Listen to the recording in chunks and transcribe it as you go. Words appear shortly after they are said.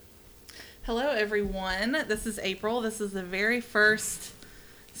Hello, everyone. This is April. This is the very first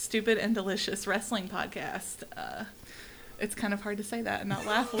Stupid and Delicious Wrestling podcast. It's kind of hard to say that and not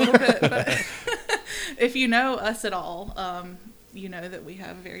laugh a little bit, but if you know us at all, you know that we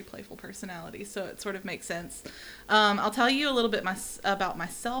have a very playful personality, so it sort of makes sense. I'll tell you a little bit about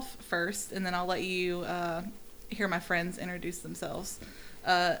myself first, and then I'll let you hear my friends introduce themselves.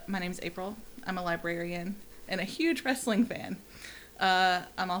 My name's April. I'm a librarian and a huge wrestling fan.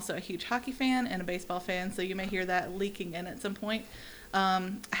 I'm also a huge hockey fan and a baseball fan, so you may hear that leaking in at some point.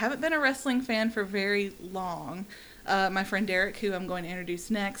 I haven't been a wrestling fan for very long. My friend Derrick, who I'm going to introduce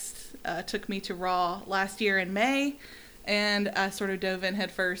next, took me to Raw last year in May, and I sort of dove in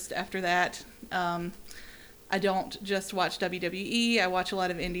head first after that. I don't just watch WWE. I watch a lot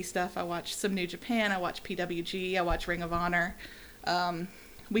of indie stuff. I watch some New Japan. I watch PWG. I watch Ring of Honor.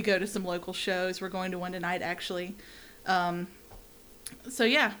 We go to some local shows. We're going to one tonight, actually. So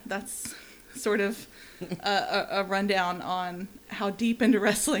yeah, that's sort of a rundown on how deep into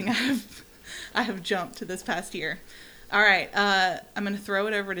wrestling I have jumped this past year. All right, I'm going to throw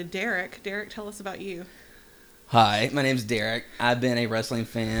it over to Derrick. Derrick, tell us about you. Hi, my name's Derrick. I've been a wrestling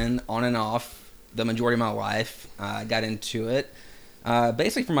fan on and off the majority of my life. I got into it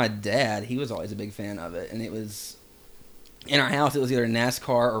basically from my dad. He was always a big fan of it, and it was in our house. It was either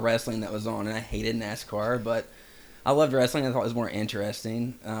NASCAR or wrestling that was on, and I hated NASCAR, but I loved wrestling. I thought it was more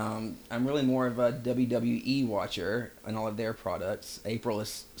interesting. I'm really more of a WWE watcher and all of their products. April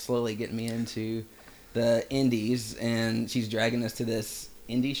is slowly getting me into the indies, and she's dragging us to this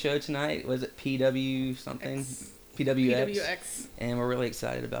indie show tonight. Was it PW something? PWX. And we're really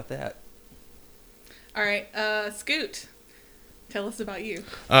excited about that. All right, Scoot, tell us about you.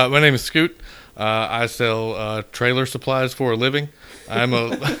 My name is Scoot. I sell trailer supplies for a living. I'm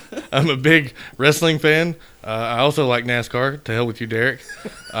a big wrestling fan. I also like NASCAR. To hell with you, Derrick.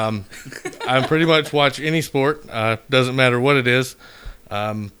 I pretty much watch any sport. Doesn't matter what it is.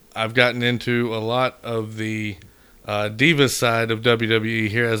 I've gotten into a lot of the Divas side of WWE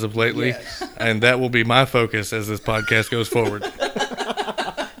here as of lately, yes. And that will be my focus as this podcast goes forward.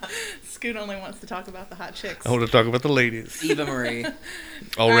 Scoot only wants to talk about the hot chicks. I want to talk about the ladies. Eva Marie.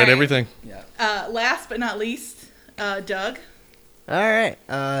 All read everything. Yeah. Last but not least, Doug. All right.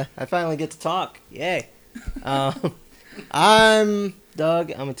 I finally get to talk. Yay. I'm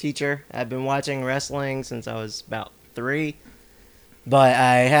Doug. I'm a teacher. I've been watching wrestling since I was about 3. But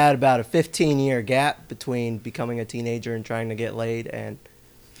I had about a 15-year gap between becoming a teenager and trying to get laid and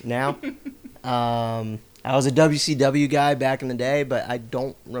now. I was a WCW guy back in the day, but I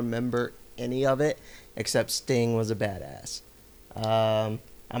don't remember any of it except Sting was a badass.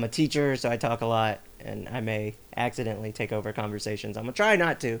 I'm a teacher, so I talk a lot, and I may accidentally take over conversations. I'm going to try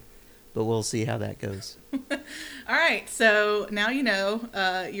not to, but we'll see how that goes. All right, so now you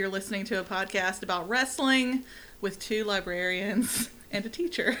know you're listening to a podcast about wrestling with 2 librarians and a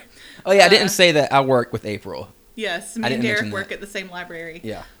teacher. Oh, yeah, I didn't say that I work with April. Yes, me and Derrick work at the same library.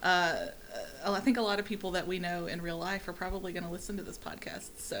 Yeah. I think a lot of people that we know in real life are probably going to listen to this podcast.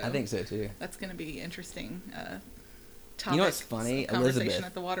 So I think so, too. That's going to be interesting. You know what's funny? Conversation Elizabeth.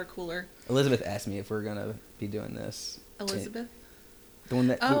 at the water cooler. Elizabeth asked me if we're going to be doing this. Elizabeth? The one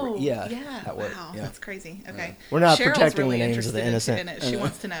that... yeah. Wow, that's crazy. Okay. We're not Cheryl's protecting really the names of the innocent. in it. She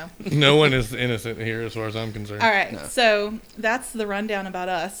wants to know. No one is innocent here as far as I'm concerned. All right, So that's the rundown about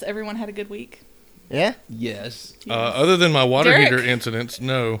us. Everyone had a good week? Yeah? Yes. Other than my water Derrick. heater incidents,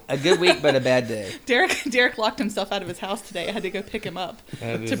 no. A good week, but a bad day. Derrick locked himself out of his house today. I had to go pick him up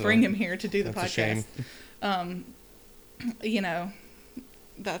to bring him here to do the podcast. A shame. You know,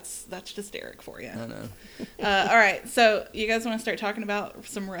 that's just Derrick for you. I know. All right, so you guys want to start talking about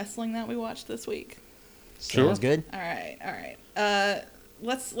some wrestling that we watched this week? Sure. Sounds good. All right.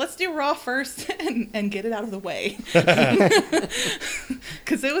 Let's do Raw first and get it out of the way.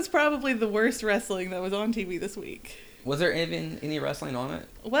 Because it was probably the worst wrestling that was on TV this week. Was there even any wrestling on it?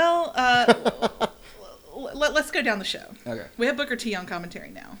 Well, let's go down the show. Okay. We have Booker T on commentary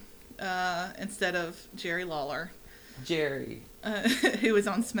now instead of Jerry Lawler. Jerry. Who is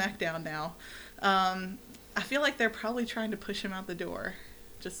on SmackDown now. I feel like they're probably trying to push him out the door.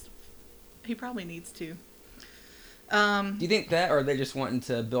 He probably needs to. Do you think that, or are they just wanting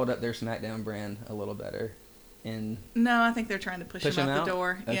to build up their SmackDown brand a little better? No, I think they're trying to push him out the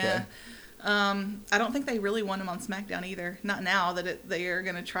door. Okay. Yeah. I don't think they really want him on SmackDown either. Not now that they are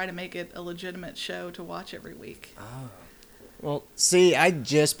going to try to make it a legitimate show to watch every week. Oh. Well, see, I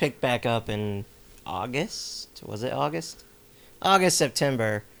just picked back up in August. Was it August? August,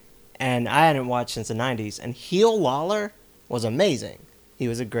 September. And I hadn't watched since the 90s. And heel Lawler was amazing. He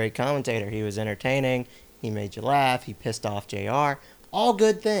was a great commentator. He was entertaining. He made you laugh. He pissed off JR. All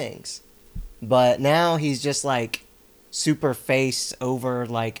good things. But now he's just like super face over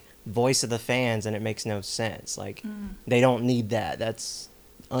like voice of the fans, and it makes no sense. Like they don't need that. That's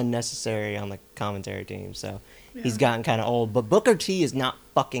unnecessary on the commentary team. So he's gotten kind of old. But Booker T is not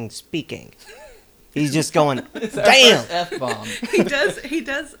fucking speaking. He's just going, damn. F-bomb. He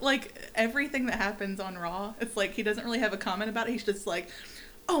does like everything that happens on Raw. It's like he doesn't really have a comment about it. He's just like,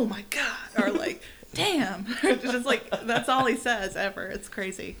 oh my God, or like, damn. It's just like, that's all he says ever. It's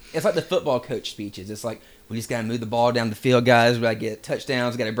crazy. It's like the football coach speeches. It's like, we just got to move the ball down the field, guys. We got to get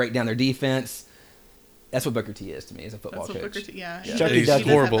touchdowns. We got to break down their defense. That's what Booker T is to me, as a football That's what coach. Booker T, yeah. He's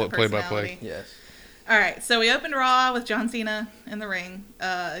horrible at play-by-play. Yes. All right, so we opened Raw with John Cena in the ring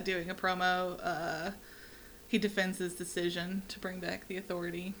doing a promo. He defends his decision to bring back the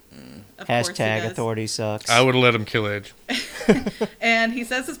Authority. Of course he Hashtag does. Authority sucks. I would have let him kill Edge. And he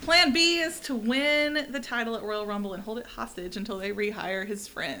says his plan B is to win the title at Royal Rumble and hold it hostage until they rehire his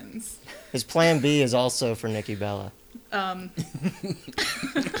friends. His plan B is also for Nikki Bella.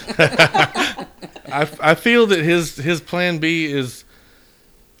 I feel that his plan B is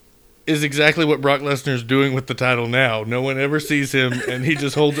exactly what Brock Lesnar's doing with the title now. No one ever sees him, and he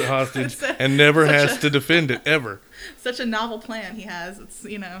just holds it hostage and never has to defend it, ever. Such a novel plan he has. It's,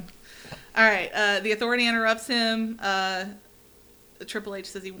 All right, the Authority interrupts him. Triple H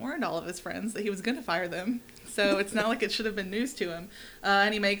says he warned all of his friends that he was going to fire them. So it's not like it should have been news to him.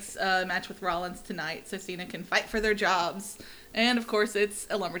 And he makes a match with Rollins tonight so Cena can fight for their jobs. And, of course, it's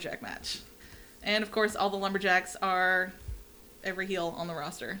a lumberjack match. And, of course, all the lumberjacks are every heel on the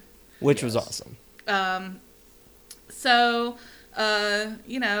roster. Which was awesome. So,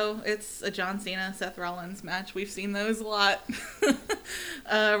 it's a John Cena, Seth Rollins match. We've seen those a lot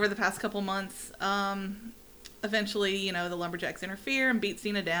over the past couple months. Eventually, the Lumberjacks interfere and beat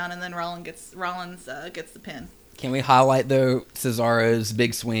Cena down, and then Rollins gets the pin. Can we highlight, though, Cesaro's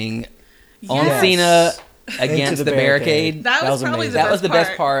big swing on Yes. Cena against the barricade? That was probably amazing. That was the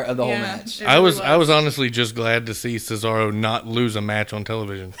best part of the whole match. It I really was honestly just glad to see Cesaro not lose a match on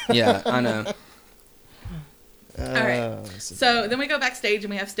television. Yeah, I know. All right. So then we go backstage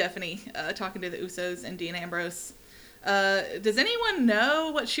and we have Stephanie talking to the Usos and Dean Ambrose. Does anyone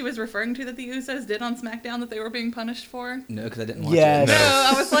know what she was referring to that the Usos did on SmackDown that they were being punished for? No, because I didn't watch Yes. it. No,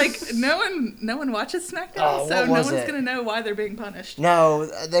 I was like, no one watches SmackDown, Oh, so what no was one's it? gonna know why they're being punished. No,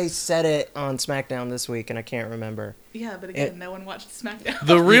 they said it on SmackDown this week, and I can't remember. Yeah, but again, no one watched SmackDown.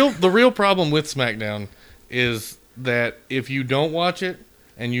 The real problem with SmackDown is that if you don't watch it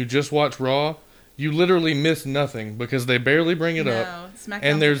and you just watch Raw, you literally miss nothing because they barely bring it up. SmackDown's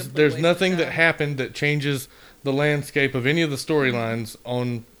And a there's complete waste of nothing that time. happened that changes the landscape of any of the storylines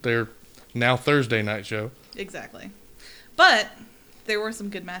on their now Thursday night show. Exactly. But there were some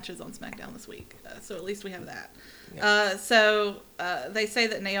good matches on SmackDown this week, so at least we have that. Yeah. They say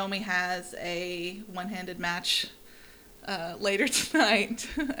that Naomi has a one-handed match later tonight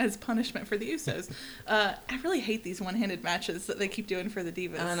as punishment for the Usos. I really hate these one-handed matches that they keep doing for the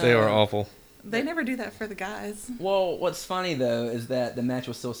Divas. I know. They are awful. They never do that for the guys. Well, what's funny, though, is that the match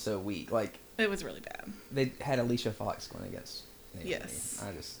was still so weak. Like, It was really bad. they had Alicia Fox going against Naomi. Yes.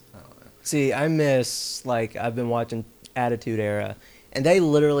 I don't know. See, I miss, I've been watching Attitude Era, and they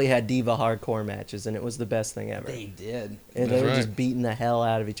literally had Diva hardcore matches, and it was the best thing ever. They did. And they That's were right. just beating the hell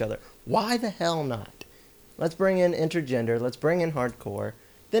out of each other. Why the hell not? Let's bring in intergender. Let's bring in hardcore.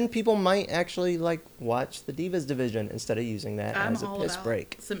 Then people might actually watch the Divas division instead of using that I'm as a all piss about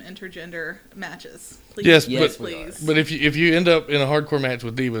break. some intergender matches. Please, Yes, please, but- please. But if you end up in a hardcore match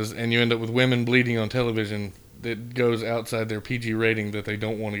with Divas and you end up with women bleeding on television that goes outside their PG rating that they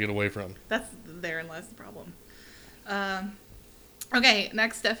don't want to get away from. Therein lies the problem. Okay,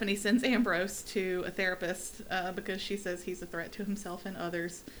 next Stephanie sends Ambrose to a therapist because she says he's a threat to himself and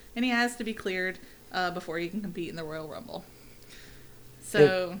others, and he has to be cleared before he can compete in the Royal Rumble.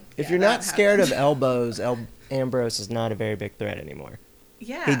 So If yeah, you're that not scared happened. of elbows, Ambrose is not a very big threat anymore.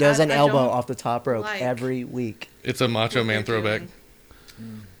 Yeah, He does an I elbow don't off the top rope like every week. It's a Macho what Man they're throwback.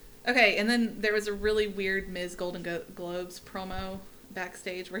 doing. Okay, and then there was a really weird Miz Golden Globes promo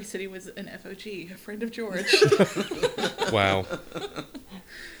backstage where he said he was an FOG, a friend of George. Wow.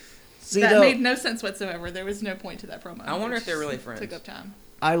 See, That though, made no sense whatsoever. There was no point to that promo. I wonder It if they're really just friends. Took up time.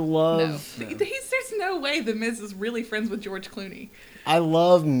 I No. love There's no way the Miz is really friends with George Clooney. I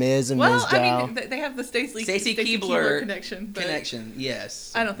love Miz and Well, Miz I Dow. mean, they have the Stacey Keibler Keibler connection. But Connection,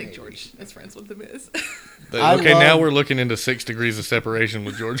 yes. I don't think Maybe. George is friends with the Miz. I Okay, now love- we're looking into 6 degrees of separation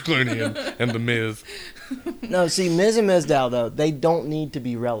with George Clooney and The Miz. No, see, Miz and Miz Dow, though, they don't need to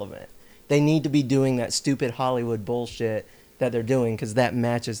be relevant. They need to be doing that stupid Hollywood bullshit that they're doing because that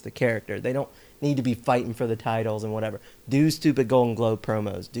matches the character. They need to be fighting for the titles and whatever. Do stupid Golden Globe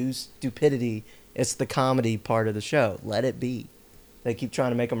promos. Do stupidity. It's the comedy part of the show. Let it be. They keep trying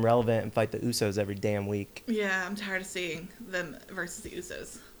to make them relevant and fight the Usos every damn week. Yeah, I'm tired of seeing them versus the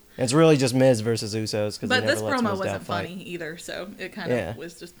Usos. It's really just Miz versus Usos. But this promo wasn't funny either, so it kind of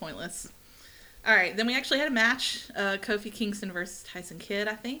was just pointless. All right, then we actually had a match. Kofi Kingston versus Tyson Kidd,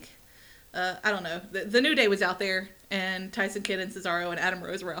 I think. I don't know. The New Day was out there, and Tyson Kidd and Cesaro and Adam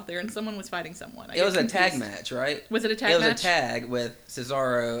Rose were out there, and someone was fighting someone. It was a tag match, right? Was it a tag match? It was a tag with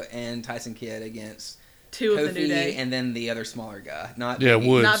Cesaro and Tyson Kidd against two Kofi of the New Day. And then the other smaller guy. Not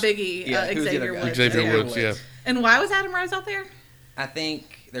Woods. Not Big E. Xavier Woods. Xavier Woods, yeah. And why was Adam Rose out there? I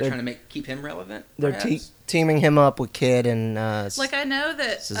think they're trying to keep him relevant. They're teaming him up with Kidd and like, I know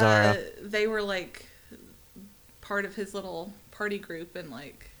that Cesaro. They were like part of his little party group and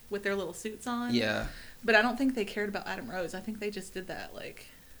like with their little suits on. Yeah. But I don't think they cared about Adam Rose. I think they just did that like.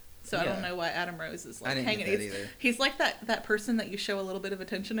 So I don't know why Adam Rose is like hanging. He's like that person that you show a little bit of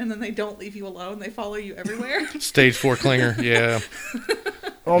attention and then they don't leave you alone. They follow you everywhere. Stage 4 clinger, yeah.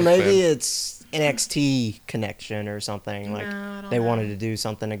 Well, maybe it's NXT connection or something. Like they know. wanted to do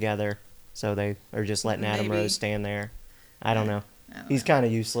something together, so they are just letting Adam Rose stand there. I don't know. He's kind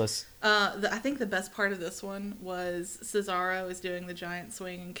of useless. I think the best part of this one was Cesaro is doing the giant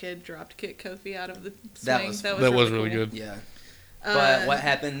swing and Kidd dropped kick Kofi out of the swing. That was really good. Yeah. But what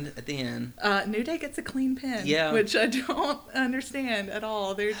happened at the end? New Day gets a clean pin, yeah. Which I don't understand at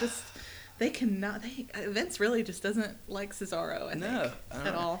all. They're just, they cannot, Vince really just doesn't like Cesaro, I think,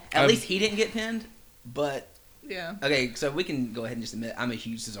 at all. At least he didn't get pinned, but... Yeah. Okay, so we can go ahead and just admit I'm a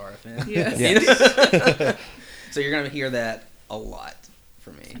huge Cesaro fan. Yes. So you're going to hear that a lot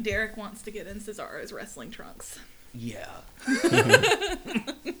from me. Derrick wants to get in Cesaro's wrestling trunks. Yeah.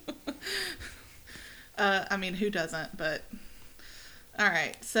 I mean, who doesn't, but... All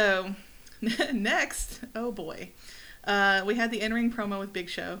right, so next, oh boy, we had the in-ring promo with Big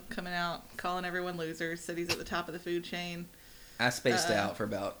Show coming out, calling everyone losers, said he's at the top of the food chain. I spaced out for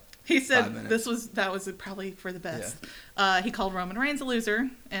about He said 5 minutes. that was probably for the best. Yeah. He called Roman Reigns a loser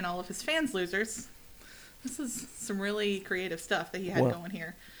and all of his fans losers. This is some really creative stuff that he had going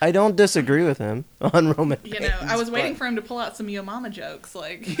here. I don't disagree with him on Roman Reigns. You know, I was waiting for him to pull out some Yo Mama jokes.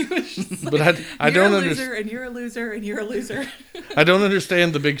 Like, he was just like, but I don't understand. You're a loser, and you're a loser, and you're a loser. I don't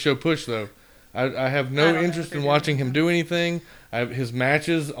understand the Big Show push, though. I have no interest in watching him do anything. His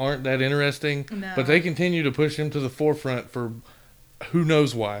matches aren't that interesting. No. But they continue to push him to the forefront for who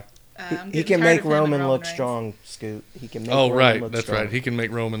knows why. He can make Roman look strong, Scoot. He can make Roman look strong. Right. He can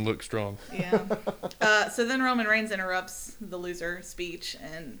make Roman look strong. Yeah. So then Roman Reigns interrupts the loser speech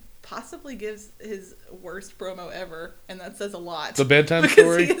and possibly gives his worst promo ever, and that says a lot. The bedtime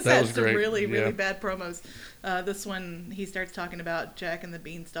story? He has that had was some great. really bad promos. This one, he starts talking about Jack and the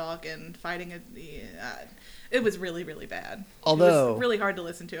Beanstalk and fighting it was really, really bad. Although, it was really hard to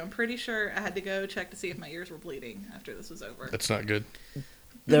listen to. I'm pretty sure I had to go check to see if my ears were bleeding after this was over. That's not good.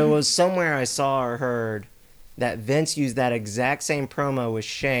 There was somewhere I saw or heard that Vince used that exact same promo with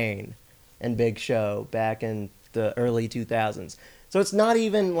Shane and Big Show back in the early 2000s. So it's not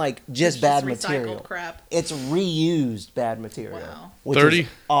even like just bad material. Crap. It's reused bad material. Wow. Which is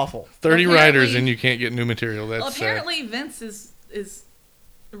awful. 30 writers and you can't get new material. That's apparently Vince is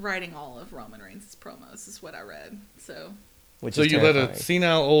writing all of Roman Reigns' promos, is what I read. So you let a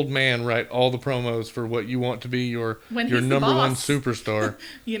senile old man write all the promos for what you want to be your number one superstar.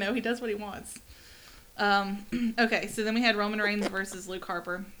 You know, he does what he wants. Okay, so then we had Roman Reigns versus Luke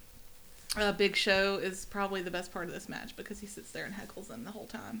Harper. Big Show is probably the best part of this match because he sits there and heckles them the whole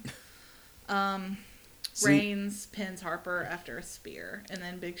time. Reigns pins Harper after a spear, and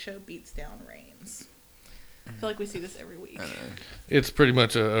then Big Show beats down Reigns. I feel like we see this every week. It's pretty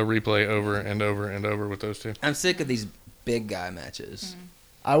much a replay over and over and over with those two. I'm sick of these big guy matches.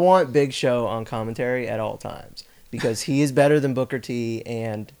 I want Big Show on commentary at all times because he is better than Booker T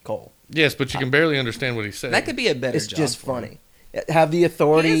and Cole. Yes, but you can barely understand what he said. That could be a better job. It's just funny. Have the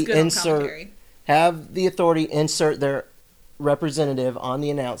authority insert their representative on the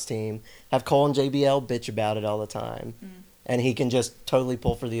announce team. Have Cole and JBL bitch about it all the time, and he can just totally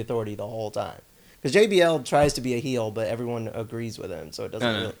pull for the authority the whole time. Because JBL tries to be a heel, but everyone agrees with him, so it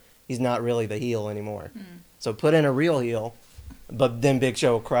doesn't. Really, he's not really the heel anymore. So put in a real heel, but then Big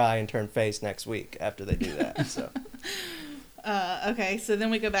Show will cry and turn face next week after they do that. So. Okay, so then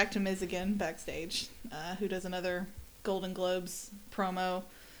we go back to Miz again backstage, who does another Golden Globes promo.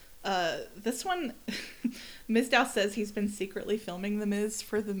 This one, Mizdow says he's been secretly filming The Miz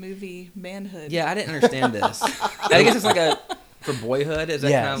for the movie Manhood. Yeah, I didn't understand this. I guess it's like for Boyhood. Is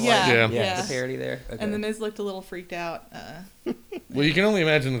that kind of like the parody there? Okay. And The Miz looked a little freaked out. Well, you can only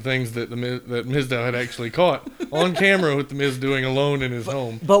imagine the things that that Mizdow had actually caught on camera with the Miz doing alone in his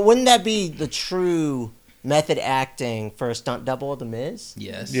home. But wouldn't that be the true method acting for a stunt double of the Miz?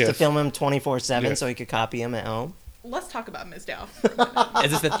 Yes. Yeah. To film him 24/7 Yes. so he could copy him at home. Let's talk about Mizdow.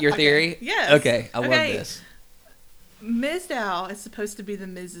 Is this your theory? Yes. Okay, I love this. Mizdow is supposed to be the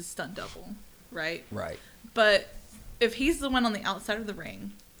Miz's stunt double, right? Right. But if he's the one on the outside of the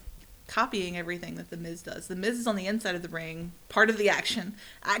ring, copying everything that the Miz does, the Miz is on the inside of the ring, part of the action,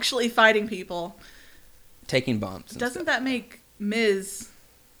 actually fighting people. Taking bumps. Doesn't that make Miz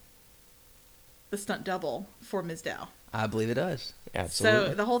the stunt double for Mizdow? I believe it does. Absolutely.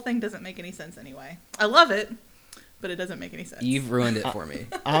 So the whole thing doesn't make any sense anyway. I love it, but it doesn't make any sense. You've ruined it for me.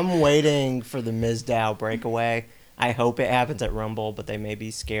 I'm waiting for the Mizdow breakaway. I hope it happens at Rumble, but they may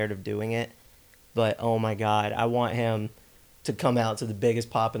be scared of doing it. But oh my God, I want him to come out to the biggest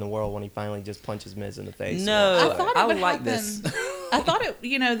pop in the world when he finally just punches Miz in the face. No, I thought it would like happen. this. I thought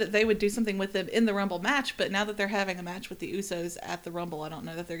that they would do something with them in the Rumble match, but now that they're having a match with the Usos at the Rumble, I don't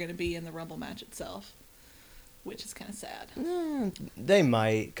know that they're going to be in the Rumble match itself, which is kind of sad. They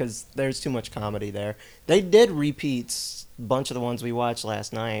might, because there's too much comedy there. They did repeats a bunch of the ones we watched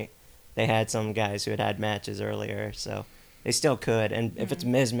last night. They had some guys who had matches earlier, so they still could. And if it's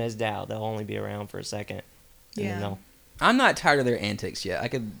Mizdow, they'll only be around for a second. And then they'll- I'm not tired of their antics yet. I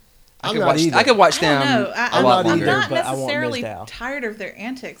could I'm not watch. either. I could watch I don't them know. a lot not longer. either. I'm not but I want necessarily Mizdow. tired of their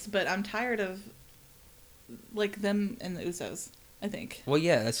antics, but I'm tired of like them and the Usos. I think Well,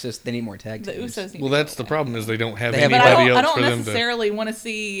 yeah, that's just they need more tag the teams. Usos. Need Well, to that's go the away. problem is they don't have They have- But anybody I else don't for them to. necessarily want to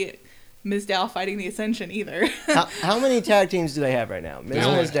see Mizdow fighting the Ascension either. How many tag teams do they have right now? Miz They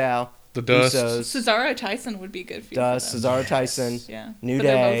only- Mizdow, The Dust. Usos, Cesaro Tyson would be good for Dust, for them. Cesaro Tyson. Yeah, New but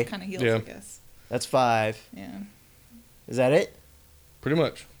they're Day. both kind of heels, Yeah. I guess. That's 5. Yeah, Is that it? Pretty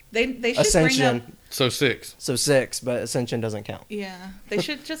much. they should Ascension. bring up. So 6. So 6, but Ascension doesn't count. Yeah, they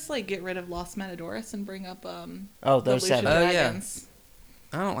should just like get rid of Los Matadores and bring up Oh, the there's Lucha 7. Oh, yeah. Dragons.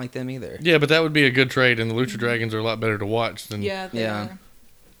 I don't like them either. Yeah, but that would be a good trade, and the Lucha Dragons are a lot better to watch than. Yeah, they Yeah. are.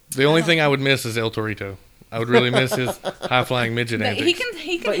 The only thing I would miss is El Torito. I would really miss his high flying midget But antics. he can But hang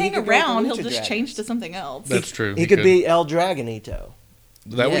he could go with the around. He'll Lucha just Dragons. change to something else. That's true. He could be El Dragonito.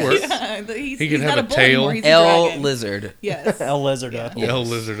 That would Yes. work. Yeah, He he's could not have a bull tail. anymore, he's a L dragon. Lizard. Yes. El Lizardo. Yeah. El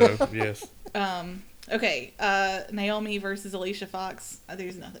Lizardo, yes. Okay. Naomi versus Alicia Fox.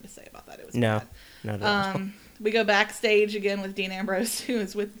 There's nothing to say about that. It was No. bad. Not at all. We go backstage again with Dean Ambrose, who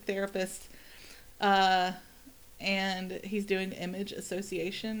is with the therapist, and he's doing image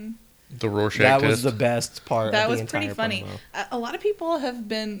association. The Rorschach That test. was the best part That of the was entire pretty funny. promo. A lot of people have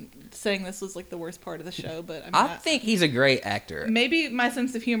been saying this was like the worst part of the show, but I think he's a great actor. maybe my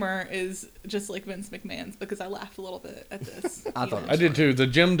sense of humor is just like Vince McMahon's because I laughed a little bit at this. I thought even. I did too. The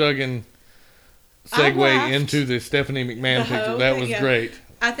Jim Duggan I segue laughed. into the Stephanie McMahon The picture. hoe That thing, was yeah. great.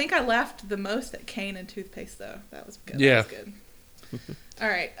 I think I laughed the most at Kane and toothpaste though. That was good. Yeah. That was good. All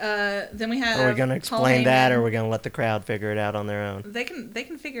right. Then we have. Are we going to Paul explain that, Heyman. or are we going to let the crowd figure it out on their own? They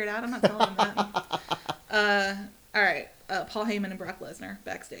can figure it out. I'm not telling them that. All right. Paul Heyman and Brock Lesnar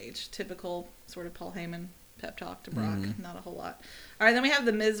backstage. Typical sort of Paul Heyman pep talk to Brock. Not a whole lot. All right. Then we have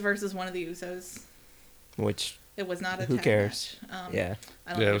the Miz versus one of the Usos. Which, It was not a who tag cares? match. Yeah.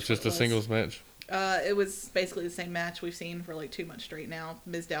 I don't Yeah, know it was which just one a singles match. It was basically the same match we've seen for like 2 months straight now.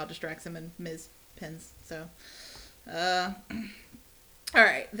 Mizdow distracts him and Miz pins. So, all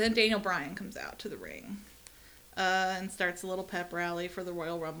right. Then Daniel Bryan comes out to the ring and starts a little pep rally for the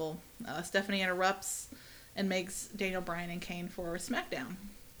Royal Rumble. Stephanie interrupts and makes Daniel Bryan and Kane for SmackDown.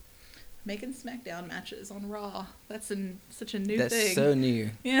 Making SmackDown matches on Raw. That's such a new That's thing. so new.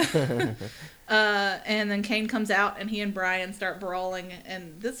 Yeah. And then Kane comes out and he and Bryan start brawling.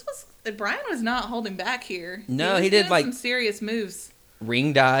 And Bryan was not holding back here. No, was he did, doing like, some serious moves.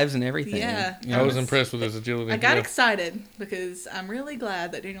 Ring dives and everything. Yeah. I was impressed with his agility. I got yeah. excited because I'm really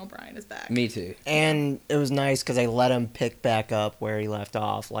glad that Daniel Bryan is back. Me too. And it was nice because they let him pick back up where he left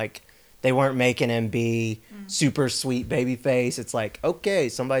off. Like, they weren't making him be super sweet baby face. It's like, okay,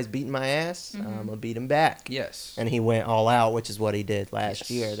 somebody's beating my ass. I'm going to beat him back. Yes. And he went all out, which is what he did last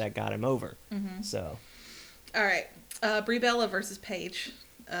Yes. year. That got him over. So, All right. Brie Bella versus Paige.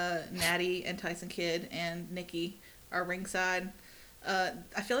 Natty and Tyson Kidd and Nikki are ringside.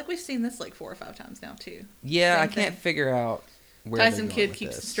 I feel like we've seen this like 4 or 5 times now too. Yeah, Same I can't thing. figure out where Tyson they're going Kidd with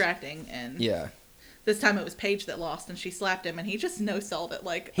keeps this. distracting, and Yeah. this time it was Paige that lost, and she slapped him, and he just no-sold it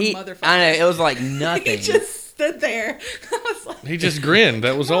like He, a motherfucker. I know, it was like nothing. He just stood there. I was like, He just grinned.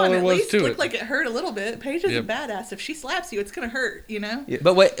 That was come all on, there at was least to look it. like it hurt a little bit. Paige is Yep. a badass. If she slaps you, it's gonna hurt. You know.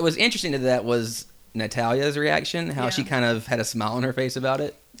 But what was interesting to that was Natalia's reaction, how she Yeah. kind of had a smile on her face about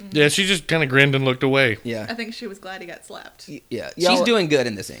it. Yeah, she just kind of grinned and looked away. Yeah. I think she was glad he got slapped. Yeah. Y'all- She's doing good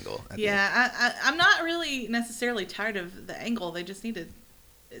in this angle. I think. Yeah, I'm not really necessarily tired of the angle. They just need to,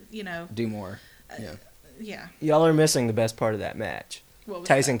 Do more. Yeah. yeah. Y'all are missing the best part of that match. What was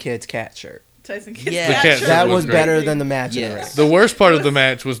Tyson Kidd's cat shirt. that? Tyson Kidd's Yeah. The cat shirt That was was great. better than the match in the ring. Yes. The worst part of the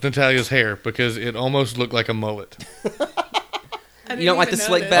match was Natalia's hair because it almost looked like a mullet. You don't like the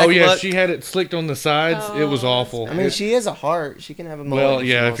slick back? Oh yeah, look. she had it slicked on the sides. It was Oh, awful. I mean, she is a heart. She can have a mullet. Well, she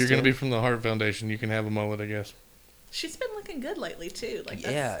yeah, if wants you're going to to. be from the Heart Foundation, you can have a mullet, I guess. She's been looking good lately too. Like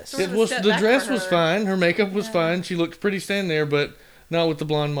that's Yes. sort of It a was step the back dress for was her. fine, her makeup was Yeah. fine. She looked pretty stand there, but not with the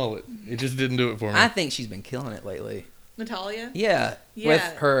blonde mullet. It just didn't do it for me. I think she's been killing it lately. Natalia. Yeah. Yeah. With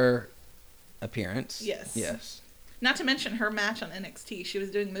her appearance. Yes. Yes. Not to mention her match on NXT. She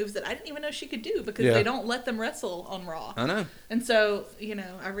was doing moves that I didn't even know she could do because Yeah. they don't let them wrestle on Raw. I know. And so,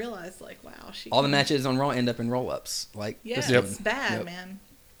 I realized like, wow, she. All the can- matches on Raw end up in roll-ups. Like Yeah, this Yep. it's one. bad, Yep. man.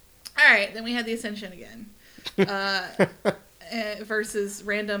 All right, then we had the Ascension again, versus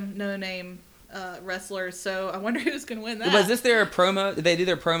random no-name wrestlers. So I wonder who's gonna win that. Was this their promo? Did they do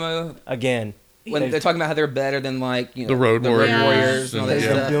their promo Again. when they're talking about how they're better than The Road Warriors Warriors and all and- that They've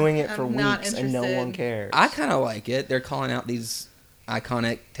Yeah. stuff? been doing it for I'm not weeks and no one interested. cares. I kind of like it. They're calling out these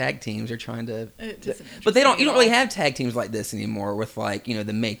iconic tag teams. They're trying to, It doesn't but they don't. You interest don't me really at all. have tag teams like this anymore with like the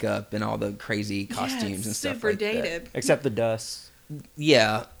makeup and all the crazy Yeah, costumes it's and stuff super like dated. Except the dust. that.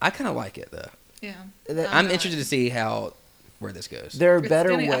 Yeah, I kind of like it though. Yeah, I'm not. interested to see where this goes. There are It's better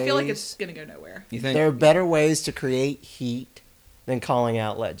gonna- ways. I feel like it's gonna go nowhere. You think? There are better ways to create heat than calling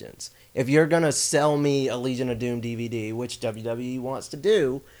out legends. If you're gonna sell me a Legion of Doom DVD, which WWE wants to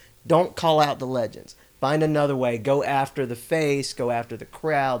do, don't call out the legends. Find another way. Go after the face. Go after the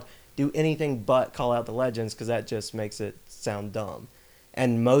crowd. Do anything but call out the legends because that just makes it sound dumb.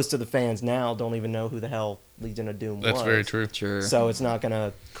 And most of the fans now don't even know who the hell Legion of Doom was. That's very true. Sure. So it's not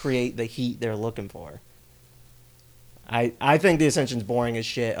gonna create the heat they're looking for. I think the Ascension's boring as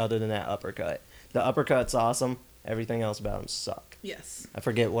shit other than that uppercut. The uppercut's awesome. Everything else about them suck. Yes, I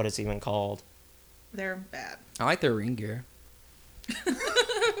forget what it's even called. they're bad. I like their ring gear.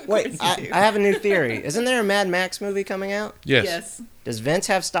 Wait, course you I do. have a new theory. Isn't there a Mad Max movie coming out? Yes. Does Vince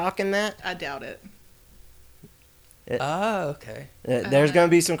have stock in that? I doubt it. Oh, okay. There's going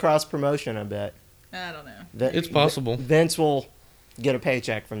to be some cross promotion, I bet. I don't know. It's possible. Vince will get a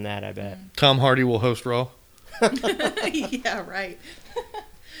paycheck from that, I bet. Tom Hardy will host Raw. Yeah, right.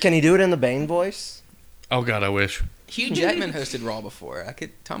 Can he do it in the Bane voice? Oh God, I wish. Hugh Jackman hosted Raw before.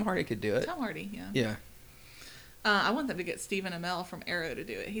 Tom Hardy could do it. Tom Hardy, yeah. Yeah. I want them to get Stephen Amell from Arrow to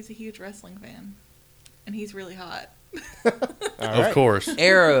do it. He's a huge wrestling fan, and he's really hot. All Of right. course.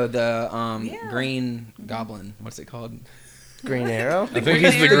 Arrow, the Yeah. Green Goblin. What's it called? Green Arrow? I think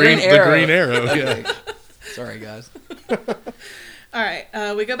he's the Green green Arrow. the Green Arrow. Yeah. Okay. Sorry, guys. All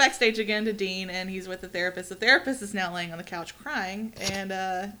right, we go backstage again to Dean, and he's with the therapist. The therapist is now laying on the couch crying,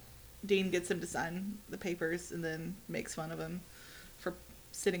 and Dean gets him to sign the papers and then makes fun of him for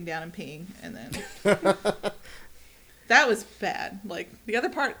sitting down and peeing. And then that was bad. Like, the other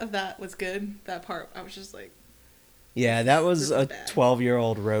part of that was good. That part, I was just like, Yeah, that was This is a bad.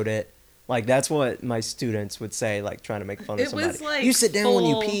 12-year-old wrote it. Like, that's what my students would say, like, trying to make fun of It somebody. was, like, you sit down when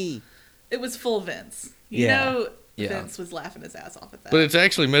you full- pee. it was full Vince. You Yeah. know, Yeah. Vince was laughing his ass off at that. But it's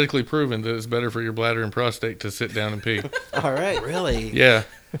actually medically proven that it's better for your bladder and prostate to sit down and pee. All right. Really? Yeah.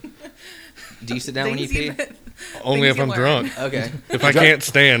 Do you sit down when you Things pee? Only Things if I'm you learn. drunk. Okay. If I can't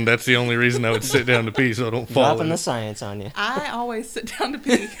stand, that's the only reason I would sit down to pee so I don't fall. Dropping in. the science on you. I always sit down to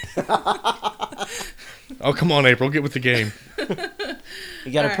pee. Oh, come on, April. Get with the game. You got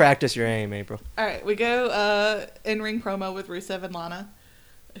to All right. practice your aim, April. All right, we go in-ring promo with Rusev and Lana,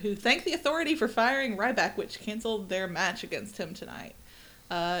 who thank the Authority for firing Ryback, which canceled their match against him tonight.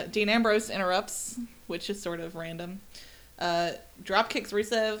 Dean Ambrose interrupts, which is sort of random. Drop kicks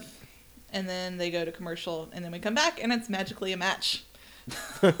Rusev, and then they go to commercial, and then we come back, and it's magically a match.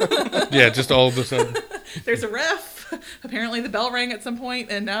 Yeah, just all of a sudden. There's a ref. Apparently the bell rang at some point,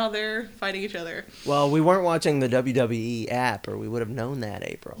 and now they're fighting each other. Well, we weren't watching the WWE app, or we would have known that,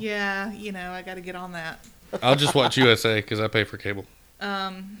 April. Yeah, I got to get on that. I'll just watch USA because I pay for cable. All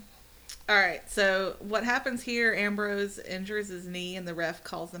right, so what happens here, Ambrose injures his knee, and the ref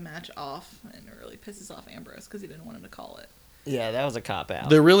calls the match off, and it really pisses off Ambrose because he didn't want him to call it. Yeah, that was a cop-out.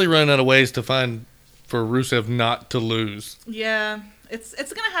 They're really running out of ways to find for Rusev not to lose. Yeah, it's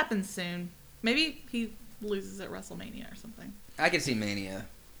going to happen soon. Maybe he loses at WrestleMania or something. I could see Mania.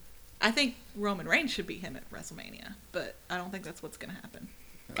 I think Roman Reigns should beat him at WrestleMania, but I don't think that's what's going to happen.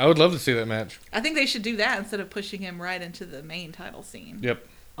 I would love to see that match. I think they should do that instead of pushing him right into the main title scene. Yep.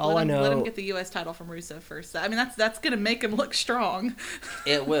 Let him get the U.S. title from Rusev first. I mean, that's gonna make him look strong.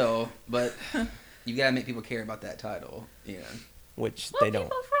 It will, but you gotta make people care about that title. Yeah. Which Well, they don't.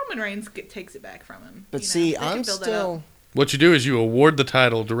 if Roman Reigns takes it back from him. But you know, see, they can I'm build that still. up. What you do is you award the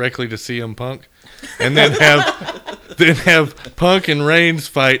title directly to CM Punk, and then have Punk and Reigns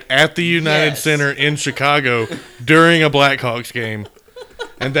fight at the United Yes. Center in Chicago during a Blackhawks game,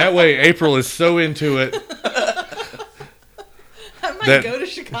 and that way April is so into it. I might go to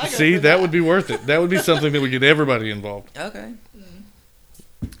Chicago. See, for that would be worth it. That would be something that would get everybody involved. Okay.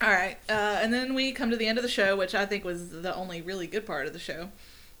 All right, and then we come to the end of the show, which I think was the only really good part of the show,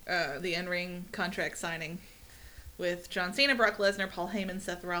 the in-ring contract signing with John Cena, Brock Lesnar, Paul Heyman,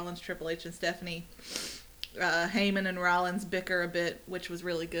 Seth Rollins, Triple H, and Stephanie. Heyman and Rollins bicker a bit, which was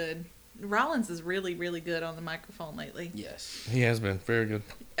really good. Rollins is really, really good on the microphone lately. Yes. He has been very good.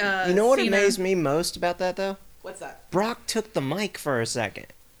 You know what Cena- amazed me most about that, though? What's that? Brock took the mic for a second.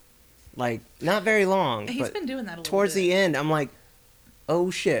 Like, not very long. He's but been doing that a little towards bit. the end, I'm like, oh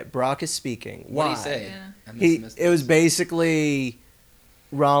shit, Brock is speaking. Why? What did he say? Yeah. I missed It was this. basically,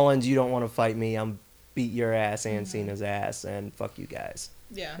 Rollins, you don't want to fight me. I'm beat your ass and Mhm. Cena's ass, and fuck you guys.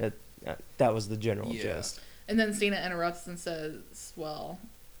 Yeah. That was the general Yeah. gist. And then Cena interrupts and says, well,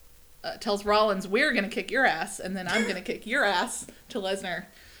 tells Rollins, we're going to kick your ass, and then I'm going to kick your ass to Lesnar.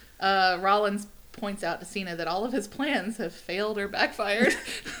 Rollins points out to Cena that all of his plans have failed or backfired,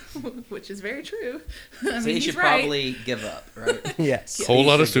 which is very true. I So mean, he he's should right. probably give up, right? Yes. Whole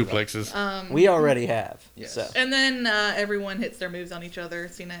lot of should give up. suplexes. We already have. Yes. So. And then everyone hits their moves on each other.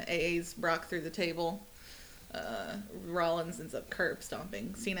 Cena AA's Brock through the table. Rollins ends up curb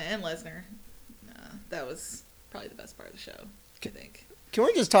stomping Cena and Lesnar. That was probably the best part of the show, I think. Can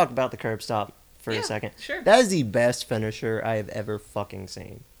we just talk about the curb stop for Yeah, a second? sure. That is the best finisher I have ever fucking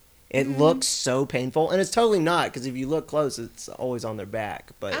seen. It looks so painful, and it's totally not, because if you look close, it's always on their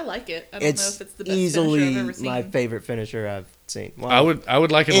back. But I like it. I don't know it's if it's the best easily finisher I've ever seen. my favorite finisher I've seen. Well, I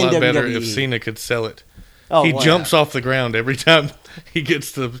would like it a in lot better if WWE. Cena could sell it. oh, He well, jumps off the ground every time he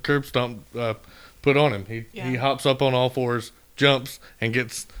gets the curb stomp put on him. He Yeah. hops up on all fours, jumps, and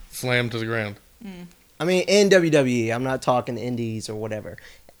gets slammed to the ground. I mean, in WWE, I'm not talking indies or whatever.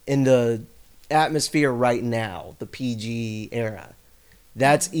 In the atmosphere right now, the PG era,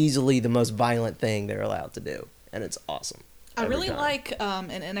 that's easily the most violent thing they're allowed to do, and it's awesome. I every really time. like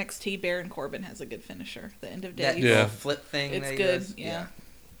in NXT, Baron Corbin has a good finisher. The end of That days. Yeah. little flip thing. It's that he good, does? yeah.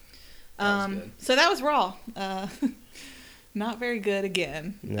 That was good. So that was Raw. Not very good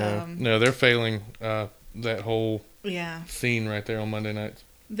again. No. No, they're failing that whole Yeah. scene right there on Monday nights.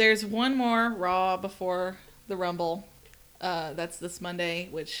 There's one more Raw before the Rumble. That's this Monday,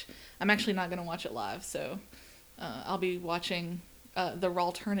 which I'm actually not going to watch it live. So I'll be watching the Raw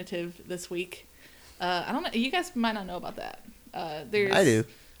alternative this week. I don't know. You guys might not know about that. There's I do.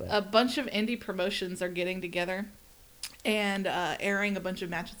 But a bunch of indie promotions are getting together and airing a bunch of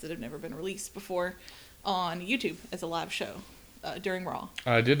matches that have never been released before on YouTube as a live show during Raw.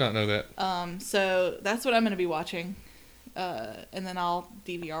 I did not know that. So that's what I'm going to be watching. And then I'll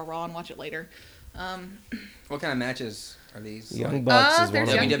DVR Raw and watch it later. What kind of matches are these? Young Bucks is one there's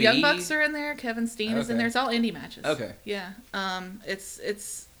of them. WWE? Young Bucks are in there. Kevin Steen is in Okay. there. It's all indie matches. Okay. Yeah.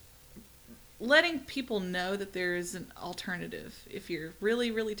 It's letting people know that there's an alternative. If you're really,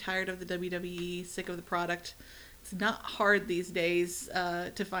 really tired of the WWE, sick of the product, it's not hard these days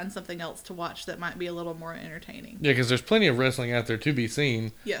to find something else to watch that might be a little more entertaining. Yeah, because there's plenty of wrestling out there to be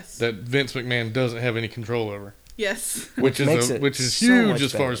seen Yes. that Vince McMahon doesn't have any control over, Yes. which makes is it which is so huge much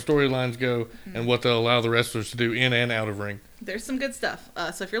as far as better. storylines go and what they'll allow the wrestlers to do in and out of ring. There's some good stuff.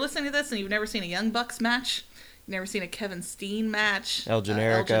 So if you're listening to this and you've never seen a Young Bucks match, you've never seen a Kevin Steen match, El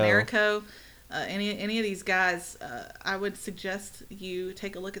Generico. any of these guys, I would suggest you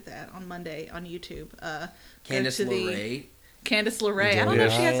take a look at that on Monday on YouTube. Candice go to LeRae. Candice LeRae. I don't know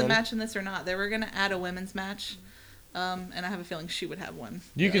if she has a Ryan. match in this or not. They were going to add a women's match, and I have a feeling she would have one.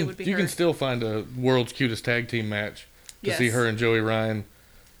 You It can would be you her. can still find a world's cutest tag team match to see Yes. her and Joey Ryan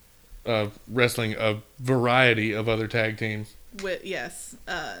wrestling a variety of other tag teams. Yes,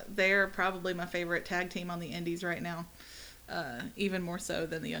 they're probably my favorite tag team on the Indies right now, even more so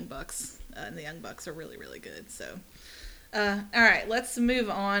than the Young Bucks. And the Young Bucks are really, really good. So, all right, let's move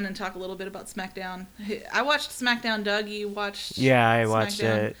on and talk a little bit about SmackDown. I watched SmackDown. Doug, you watched? Yeah, I watched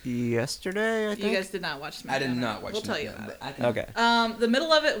SmackDown? it yesterday, I think. You guys did not watch SmackDown. I did not watch. We'll tell you SmackDown, about it. but I can- Okay. The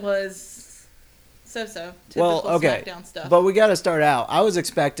middle of it was so-so. Typical Well, okay. SmackDown stuff. But we got to start out. I was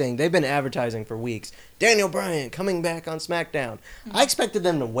expecting, they've been advertising for weeks, Daniel Bryan coming back on SmackDown. I expected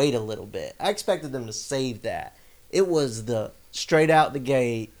them to wait a little bit. I expected them to save that. It was the straight out the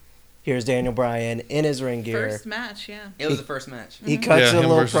gate, Here's Daniel Bryan in his ring gear. First match, yeah. It was the first match. He cuts Yeah, in a him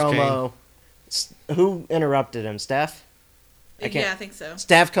little versus promo. Who interrupted him? Steph? Yeah, I think so.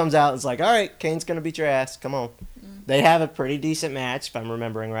 Steph comes out and is like, all right, Kane's going to beat your ass. Come on. They have a pretty decent match, if I'm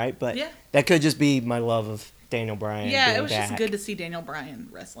remembering right. But Yeah. that could just be my love of Daniel Bryan. Yeah, being it was just back. good to see Daniel Bryan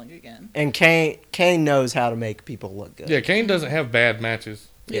wrestling again. And Kane knows how to make people look good. Yeah, Kane doesn't have bad matches.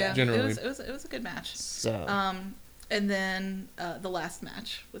 Yeah, generally. it was a good match. So And then the last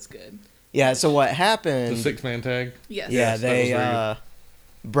match was good. yeah, so what happened? The 6-man tag. Yes. Yeah, Yes, that was very they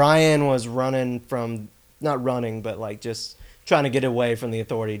Brian was running from not running, but like just trying to get away from the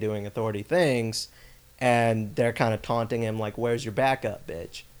Authority doing Authority things, and they're kind of taunting him like, "Where's your backup,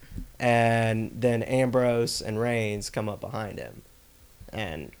 bitch?" And then Ambrose and Reigns come up behind him,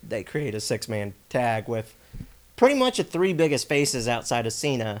 and they create a 6-man tag with pretty much the 3 biggest faces outside of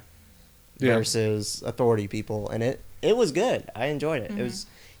Cena Yeah. versus Authority people, and it was good. I enjoyed it.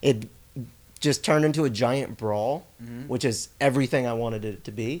 It just turned into a giant brawl, which is everything I wanted it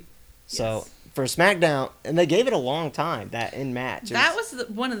to be. So Yes. for SmackDown, and they gave it a long time, that in match. That was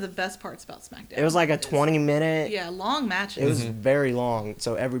one of the best parts about SmackDown. It was like a 20-minute. Yeah, long matches. It was very long,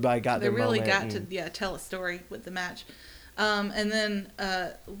 so everybody got They their really moment. got to tell a story with the match. And then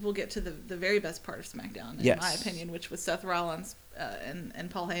we'll get to the very best part of SmackDown, in Yes. my opinion, which was Seth Rollins and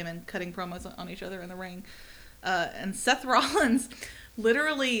Paul Heyman cutting promos on each other in the ring. And Seth Rollins,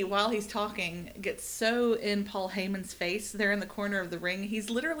 literally, while he's talking, gets so in Paul Heyman's face there in the corner of the ring. He's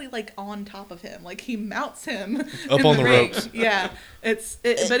literally like on top of him, like he mounts him Up in on the ring. ropes. Yeah,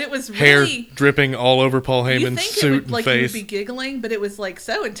 but it was Hair really. dripping all over Paul You Heyman's think suit it would, and like you would face. be giggling, but it was like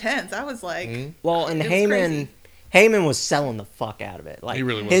so intense. I was like, Well, and It was crazy. Heyman was selling the fuck out of it. Like He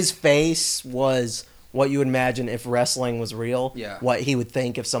really was. his face was what you would imagine if wrestling was real. Yeah. What he would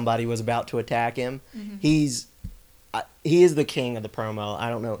think if somebody was about to attack him. He is the king of the promo. I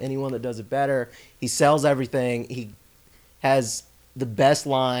don't know anyone that does it better. He sells everything. He has the best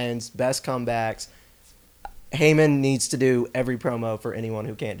lines, best comebacks. Heyman needs to do every promo for anyone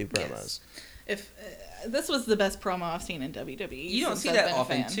who can't do promos. Yes. If this was the best promo I've seen in WWE. You don't since see I've that been a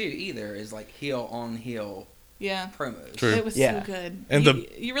often fan. too either. Is like heel on heel Yeah, promos. True. it was Yeah. so good. And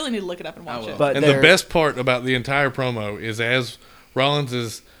you really need to look it up and watch will. it. But And the they're- best part about the entire promo is as Rollins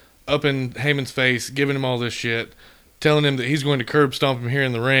is up in Heyman's face, giving him all this shit, telling him that he's going to curb stomp him here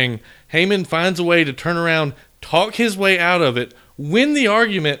in the ring, Heyman finds a way to turn around, talk his way out of it, win the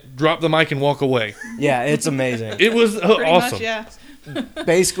argument, drop the mic, and walk away. Yeah, it's amazing. It was Pretty awesome. much, yeah.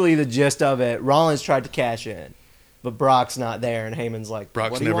 Basically, the gist of it, Rollins tried to cash in, but Brock's not there, and Heyman's like,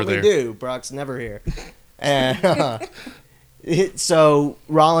 Brock's what do you never want me to there." do? Brock's never here. And so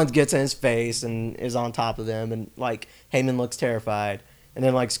Rollins gets in his face and is on top of them, and like Heyman looks terrified. And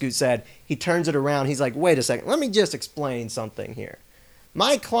then, like Scoot said, he turns it around. He's like, wait a second, let me just explain something here.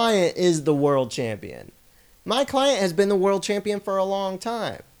 My client is the world champion. My client has been the world champion for a long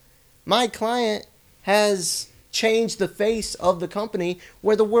time. My client has changed the face of the company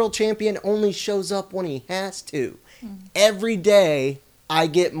where the world champion only shows up when he has to. Every day, I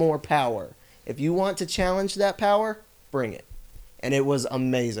get more power. If you want to challenge that power, bring it. And it was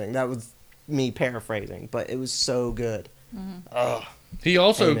amazing. That was me paraphrasing, but it was so good. Ugh. He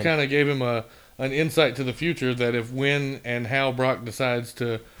also Heyman. kind of gave him an insight to the future that if, when, and how Brock decides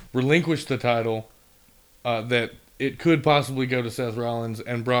to relinquish the title, that it could possibly go to Seth Rollins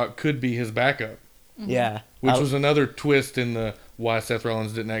and Brock could be his backup, Yeah. which was another twist in the why Seth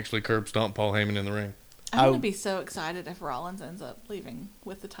Rollins didn't actually curb stomp Paul Heyman in the ring. I'm going to be so excited if Rollins ends up leaving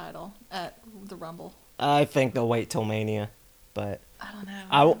with the title at the Rumble. I think they'll wait till Mania, but I don't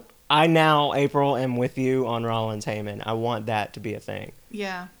know. I now, April, am with you on Rollins Heyman. I want that to be a thing.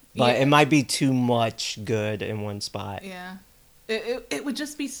 Yeah. But yeah. it might be too much good in one spot. Yeah. It would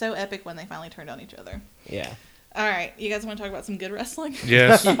just be so epic when they finally turned on each other. Yeah. All right. You guys want to talk about some good wrestling?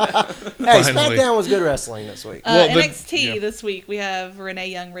 Yes. Hey, Finally. SmackDown was good wrestling this week. Well, the- NXT yeah. this week, we have Renee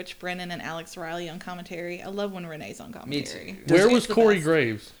Young, Rich Brennan, and Alex Riley on commentary. I love when Renee's on commentary. too. Where She's was the Corey best.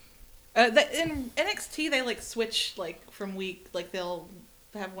 Graves? In NXT, they like switch like from week, like they'll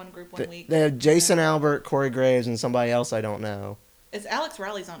have one group one week. They have Jason Albert, Corey Graves, and somebody else I don't know. It's Alex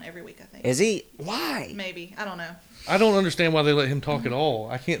Riley's on every week, I think. Is he? Why? Maybe, I don't know. I don't understand why they let him talk at all.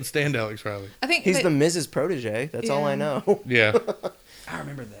 I can't stand Alex Riley. I think He's they- the Mrs. Protege. That's all I Yeah. know. Yeah. I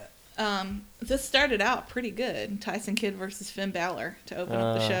remember that. This started out pretty good. Tyson Kidd versus Finn Balor to open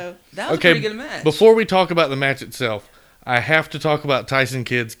up the show. That was Okay, a pretty good match. Before we talk about the match itself, I have to talk about Tyson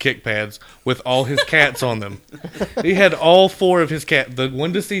Kidd's kick pads with all his cats on them. He had all 4 of his cat, the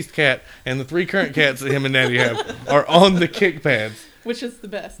one deceased cat and the 3 current cats that him and Natty have, are on the kick pads. Which is the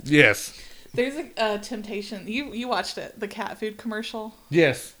best. Yes. There's a temptation. You watched it, the cat food commercial.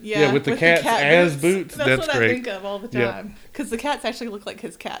 Yes. Yeah, with the cats cat as boots. That's what great. I think of all the time. Because the cats actually look like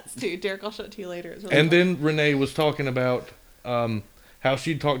his cats too. Derrick, I'll show it to you later. It's really And funny. then Renee was talking about how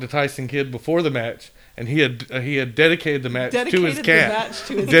she'd talked to Tyson Kidd before the match, and he had dedicated the match to his cat.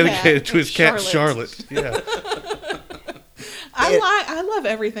 Dedicated to his cat Charlotte. Yeah. I love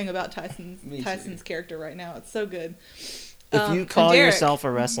everything about Me Tyson's character right now. It's so good. If you call Derrick, yourself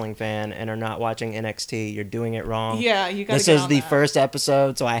a wrestling fan and are not watching NXT, you're doing it wrong. Yeah, you got to This is the first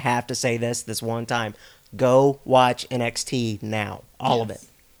episode, so I have to say this one time. Go watch NXT now. All of it.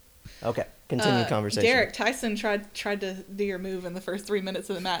 Okay, continue conversation. Derrick, Tyson tried to do your move in the first 3 minutes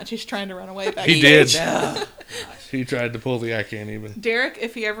of the match. He's trying to run away back. He did. Yeah. He tried to pull the I can't even. Derrick,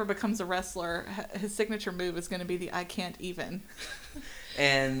 if he ever becomes a wrestler, his signature move is going to be the I can't even.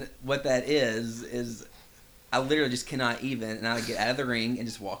 And what that is I literally just cannot even, and I get out of the ring and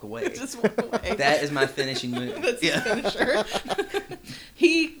just walk away. Just walk away. That is my finishing move. That's his finisher.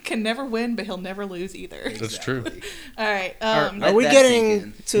 He can never win, but he'll never lose either. That's true. All right. Are Let we that getting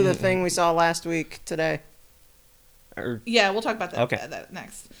sink in. to the thing we saw last week today? Or Yeah, we'll talk about that, Okay. that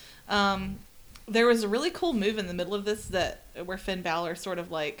next. There was a really cool move in the middle of this where Finn Balor sort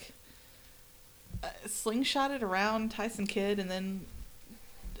of like slingshotted around Tyson Kidd, and then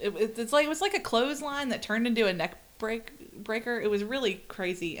it was like a clothesline that turned into a neck breaker. It was really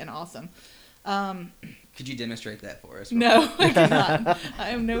crazy and awesome. Could you demonstrate that for us? No, I cannot. I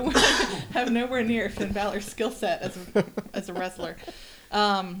am have nowhere near Finn Balor's skill set as a wrestler.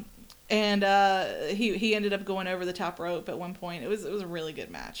 And he ended up going over the top rope at one point. It was a really good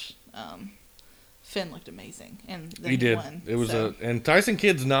match. Finn looked amazing, and then He did. won, It was so. and Tyson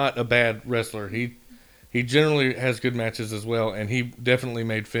Kidd's not a bad wrestler. He generally has good matches as well, and he definitely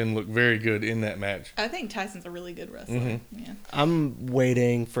made Finn look very good in that match. I think Tyson's a really good wrestler. Mhm. Yeah. I'm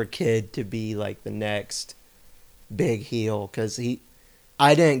waiting for Kid to be like the next big heel because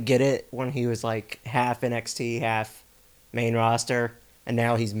I didn't get it when he was like half NXT, half main roster, and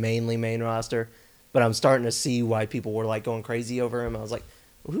now he's mainly main roster. But I'm starting to see why people were like going crazy over him. I was like,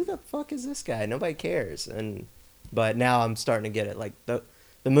 who the fuck is this guy? Nobody cares. But now I'm starting to get it. Like the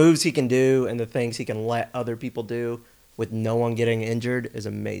moves he can do and the things he can let other people do with no one getting injured is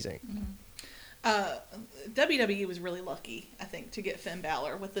amazing. WWE was really lucky, I think, to get Finn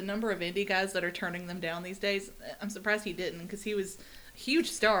Balor. With the number of indie guys that are turning them down these days, I'm surprised he didn't, because he was a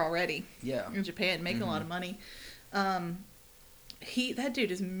huge star already in Japan, making a lot of money. That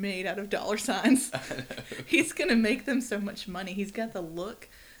dude is made out of dollar signs. He's going to make them so much money. He's got the look.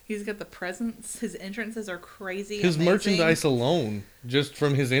 He's got the presence. His entrances are crazy. His amazing. merchandise alone, just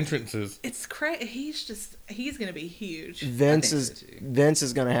from his entrances. It's crazy. He's going to be huge. Vince think so, too.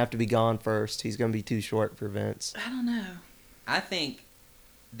 is going to have to be gone first. He's going to be too short for Vince. I don't know. I think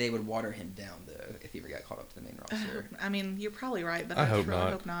they would water him down, though, if he ever got caught up to the main roster. I mean, you're probably right, but I I hope really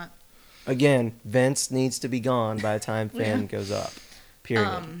not. hope not. Again, Vince needs to be gone by the time Finn goes up. Period.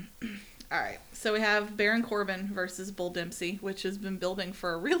 All right. So we have Baron Corbin versus Bull Dempsey, which has been building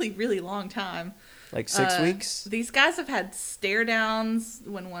for a really, really long time. Like 6 weeks? These guys have had stare downs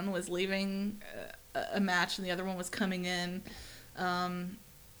when one was leaving a match and the other one was coming in. Baron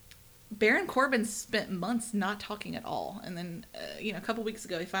Corbin spent months not talking at all. And then, a couple weeks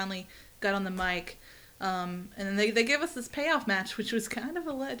ago, he finally got on the mic. And then they gave us this payoff match, which was kind of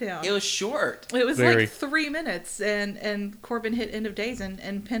a letdown. It was short. It was Very. like 3 minutes, and Corbin hit end of days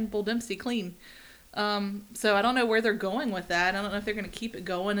and pinned Bull Dempsey clean. So I don't know where they're going with that. I don't know if they're going to keep it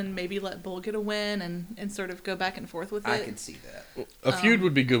going and maybe let Bull get a win and sort of go back and forth with it. I could see that. A feud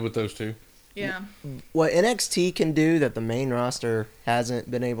would be good with those two. Yeah. What NXT can do that the main roster hasn't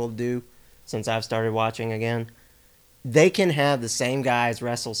been able to do since I've started watching again, they can have the same guys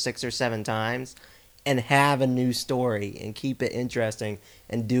wrestle 6 or 7 times and have a new story and keep it interesting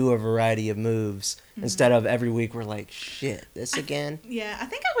and do a variety of moves instead of every week we're like, shit, this again? I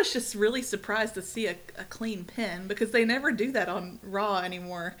think I was just really surprised to see a clean pin because they never do that on Raw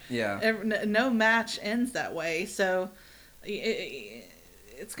anymore. Yeah. No match ends that way, so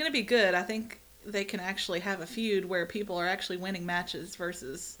it's going to be good. I think they can actually have a feud where people are actually winning matches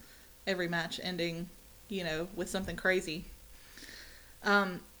versus every match ending, with something crazy.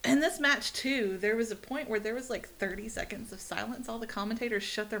 In this match, too, there was a point where there was like 30 seconds of silence. All the commentators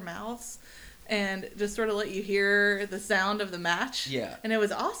shut their mouths and just sort of let you hear the sound of the match. Yeah. And it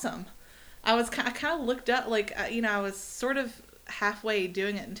was awesome. I kind of looked up, I was sort of halfway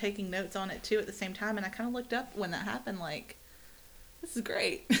doing it and taking notes on it, too, at the same time. And I kind of looked up when that happened, like, this is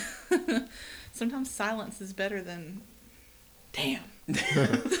great. Sometimes silence is better than, damn.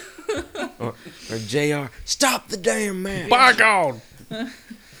 Or JR, stop the damn match. By God!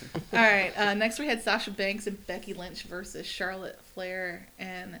 All right. Next, we had Sasha Banks and Becky Lynch versus Charlotte Flair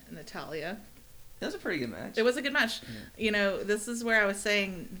and Natalya. That was a pretty good match. It was a good match. You know, this is where I was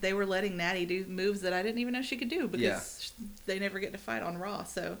saying they were letting Natty do moves that I didn't even know she could do because they never get to fight on Raw.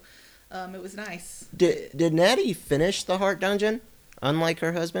 So it was nice. Did Natty finish the Heart Dungeon, unlike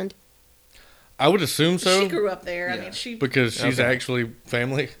her husband? I would assume so. She grew up there. Yeah. I mean, she Because she's actually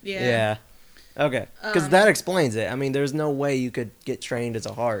family. yeah. Okay. Because that explains it. I mean, there's no way you could get trained as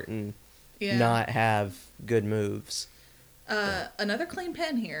a Heart and not have good moves. Another clean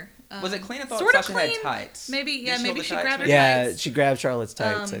pin here. Was it clean? I thought sort of Sasha clean. had tights. Maybe Did she hold the she tights grabbed her right? Yeah, tights. she grabbed Charlotte's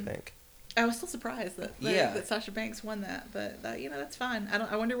tights, I think. I was still surprised that Sasha Banks won that, but that's fine.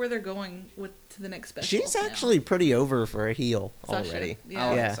 I wonder where they're going to the next special. She's now. actually pretty over for a heel Sasha, already. yeah.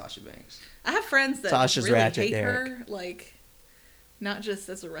 I like Sasha Banks. I have friends that Sasha's really ratchet, hate Derrick. her, like not just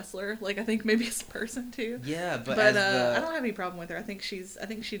as a wrestler, like I think maybe as a person too. Yeah, but I don't have any problem with her. I think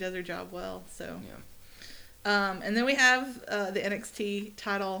she does her job well. So and then we have the NXT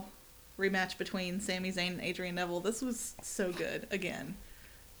title rematch between Sami Zayn and Adrian Neville. This was so good again.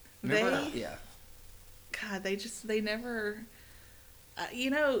 God, they never.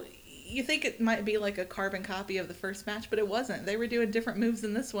 You think it might be like a carbon copy of the first match, but it wasn't. They were doing different moves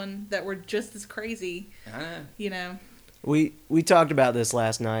in this one that were just as crazy. You know. We talked about this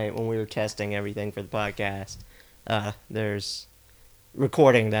last night when we were testing everything for the podcast. There's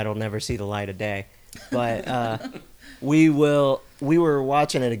recording that'll never see the light of day, but we were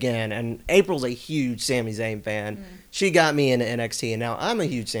watching it again, and April's a huge Sami Zayn fan. She got me into NXT, and now I'm a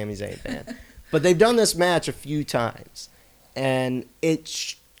huge Sami Zayn fan. But they've done this match a few times, and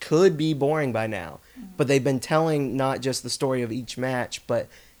it could be boring by now. But they've been telling not just the story of each match, but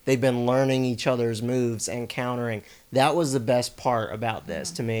they've been learning each other's moves and countering. That was the best part about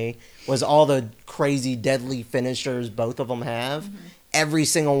this to me, was all the crazy deadly finishers both of them have. Every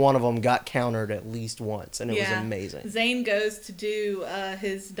single one of them got countered at least once, and it was amazing. Zayn goes to do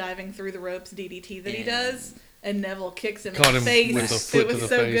his diving through the ropes DDT that he does, and Neville kicks him in the face. With a foot it was to the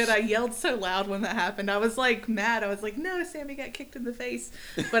so face. good. I yelled so loud when that happened. I was like mad. I was like, no, Sammy got kicked in the face.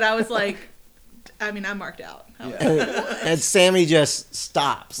 But I was like, I marked out. And Sammy just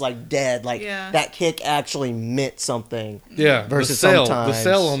stops, like dead. Like that kick actually meant something. Yeah, versus the sometimes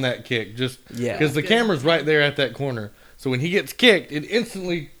sell on that kick, just because the camera's right there at that corner. So when he gets kicked, it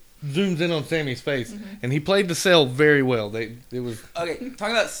instantly zooms in on Sammy's face, and he played the sell very well. It was okay.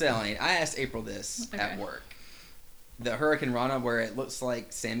 Talking about selling, I asked April this at work. The Hurricane Rana, where it looks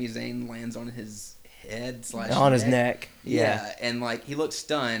like Sami Zayn lands on his head / on his neck. Yeah, and like he looks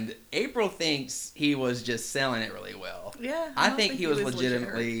stunned. April thinks he was just selling it really well. Yeah, I think he was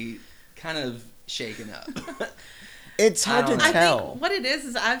legitimately kind of shaken up. It's hard to tell. I think what it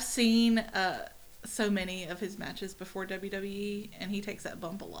is I've seen so many of his matches before WWE, and he takes that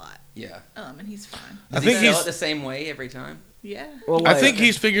bump a lot. Yeah. And he's fine. Does he sell it the same way every time? Yeah. Well, I think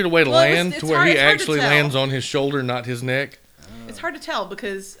he's figured a way to land to where he actually to lands on his shoulder, not his neck. It's hard to tell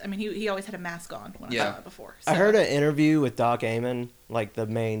because he always had a mask on when I saw it before. So. I heard an interview with Doc Amon, like the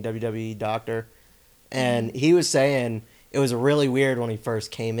main WWE doctor, and he was saying it was really weird when he first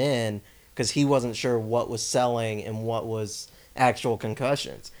came in because he wasn't sure what was selling and what was actual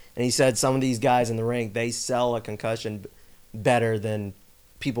concussions. And he said some of these guys in the ring, they sell a concussion better than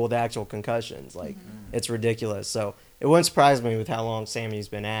people with actual concussions. Like, it's ridiculous. So it wouldn't surprise me with how long Sammy's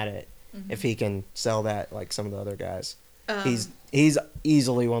been at it if he can sell that like some of the other guys. He's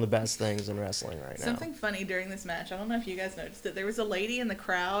easily one of the best things in wrestling right now. Something funny during this match, I don't know if you guys noticed it, there was a lady in the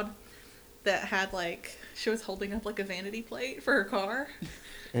crowd that had she was holding up like a vanity plate for her car.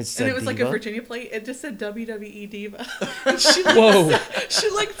 And it was like a Virginia plate. It just said WWE Diva. She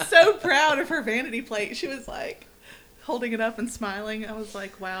looked so proud of her vanity plate. She was like holding it up and smiling. I was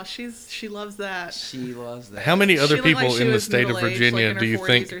like, wow, she loves that. She loves that. How many other people like in the state of Virginia do you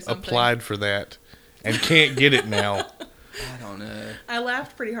think applied for that and can't get it now? I don't know. I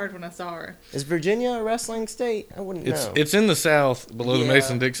laughed pretty hard when I saw her. Is Virginia a wrestling state? I wouldn't know. It's in the south below the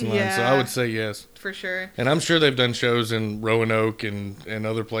Mason-Dixon line, so I would say yes. For sure. And I'm sure they've done shows in Roanoke and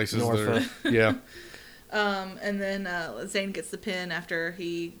other places. Norfolk. Yeah. And then Zayn gets the pin after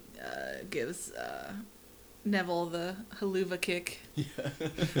he gives Neville the haluva kick,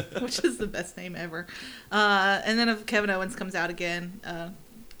 which is the best name ever. And then Kevin Owens comes out again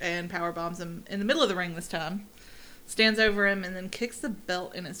and power bombs him in the middle of the ring this time. Stands over him and then kicks the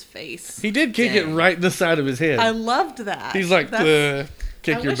belt in his face. He did kick it right in the side of his head. I loved that. He's like,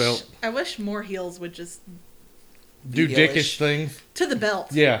 kick your belt. I wish more heels would just do dickish things. To the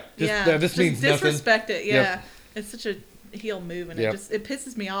belt. Yeah. This means nothing. Disrespect it. Yeah. Yep. It's such a heel move and it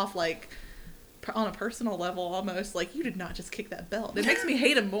pisses me off. Like, on a personal level, almost like, you did not just kick that belt. It makes me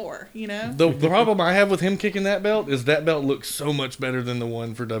hate him more, you know? The problem I have with him kicking that belt is that belt looks so much better than the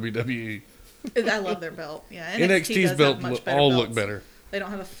one for WWE. I love their belt. Yeah, NXT's belt all look better. They don't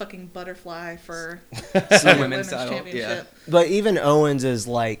have a fucking butterfly for The women's title, championship. But even Owens is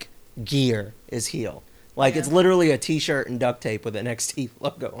like gear is heel. Like it's literally a T-shirt and duct tape with an NXT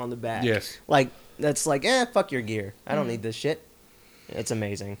logo on the back. Yes. Like that's like, fuck your gear. I don't need this shit. It's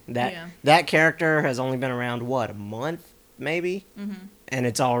amazing. That character has only been around a month maybe, and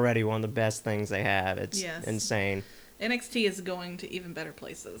it's already one of the best things they have. It's insane. NXT is going to even better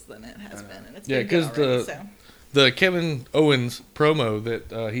places than it has been, and it's Yeah, been good already, the Kevin Owens promo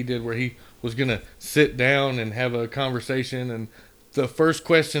that he did where he was going to sit down and have a conversation, and the first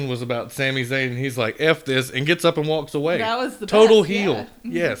question was about Sami Zayn, and he's like, F this, and gets up and walks away. That was the total best, heel. yeah.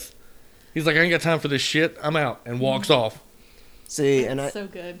 Yes. He's like, I ain't got time for this shit. I'm out, and walks off. See, It's so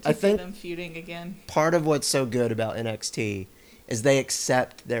good to I see think them feuding again. part of what's so good about NXT is they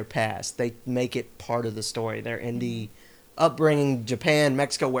accept their past. They make it part of the story. Their indie upbringing, Japan,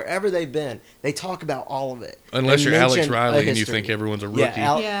 Mexico, wherever they've been, they talk about all of it. Unless They you're Alex mention a Riley and you history. think everyone's a rookie.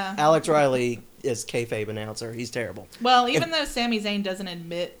 Yeah, Alex Riley is kayfabe announcer. He's terrible. Well, even though Sami Zayn doesn't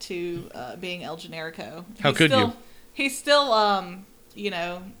admit to being El Generico, How could you? He still, you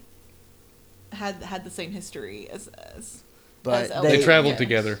know, had the same history as But El They traveled yeah.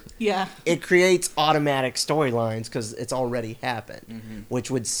 together. Yeah. It creates automatic storylines because it's already happened, which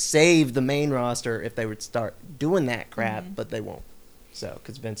would save the main roster if they would start doing that crap, but they won't. So,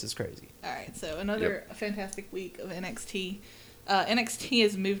 because Vince is crazy. All right, so another fantastic week of NXT. NXT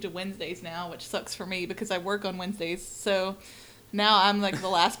has moved to Wednesdays now, which sucks for me because I work on Wednesdays. So now I'm like the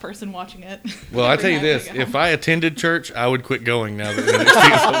last person watching it. Well, I tell you this: if I attended church, I would quit going now that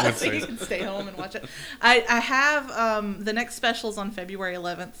NXT is on so Wednesdays. you can stay home and watch it. I have the next specials on February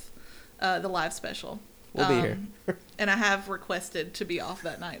 11th, the live special. We'll be here. And I have requested to be off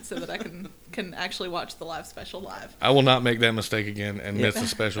that night so that I can actually watch the live special live. I will not make that mistake again and miss a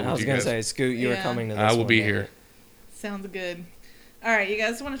special I with was you going guys. to say, Scoot, you were coming to this I will one, be damn here. it. Sounds good. All right, you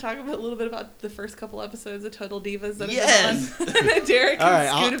guys want to talk a little bit about the first couple episodes of Total Divas that have been on? Derek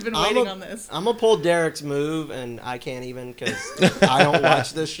and Scoot have been waiting on this. I'm going to pull Derek's move, and I can't even because I don't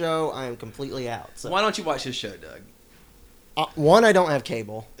watch this show. I am completely out. So. Why don't you watch this show, Doug? One, I don't have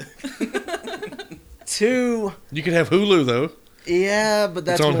cable. Two, You could have Hulu though. yeah, but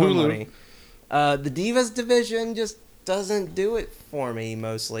that's It's on more Hulu. money. The Divas division just doesn't do it for me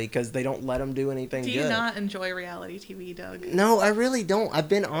mostly because they don't let them do anything Do good. you not enjoy reality TV, Doug? No, I really don't. I've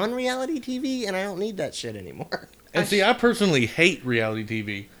been on reality TV, and I don't need that shit anymore. And see, I personally hate reality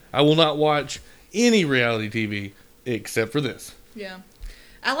TV. I will not watch any reality TV except for this. Yeah.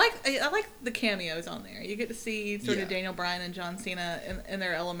 I like the cameos on there. You get to see sort of Daniel Bryan and John Cena in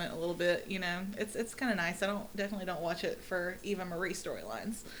their element a little bit. You know, it's kind of nice. I definitely don't watch it for Eva Marie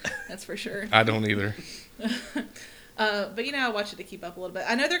storylines. That's for sure. I don't either. But you know, I watch it to keep up a little bit.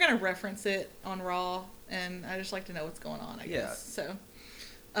 I know they're gonna reference it on Raw, and I just like to know what's going on. I guess so.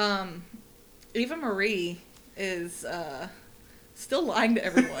 Eva Marie is still lying to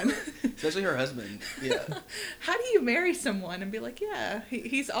everyone. Especially her husband. Yeah. How do you marry someone and be like, yeah,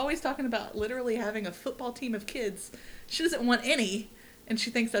 he's always talking about literally having a football team of kids. She doesn't want any, and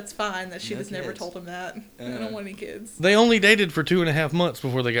she thinks that's fine, that she just never told him that. I don't want any kids. They only dated for 2.5 months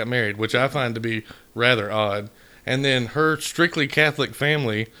before they got married, which I find to be rather odd. And then her strictly Catholic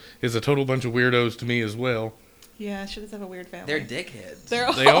family is a total bunch of weirdos to me as well. Yeah, she does have a weird family. They're dickheads.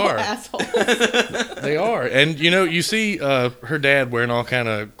 They all are assholes. They are. And, you know, you see her dad wearing all kind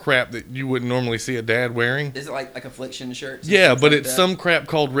of crap that you wouldn't normally see a dad wearing. Is it like affliction shirts? Yeah, but like it's that? some crap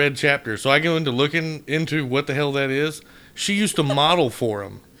called Red Chapter. So I go into looking into what the hell that is. She used to model for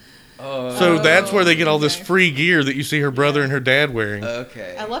them. So that's where they get all this free gear that you see her brother and her dad wearing.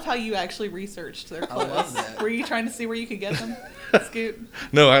 Okay. I love how you actually researched their clothes. I love that. Were you trying to see where you could get them, Scoot?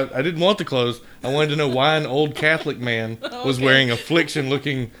 No, I didn't want the clothes. I wanted to know why an old Catholic man was wearing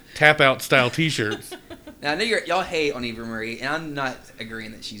affliction-looking tap-out style T-shirts. Now, I know y'all hate on Eva Marie, and I'm not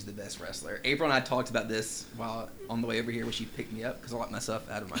agreeing that she's the best wrestler. April and I talked about this while on the way over here when she picked me up because I locked myself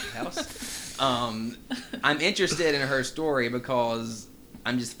out of my house. I'm interested in her story because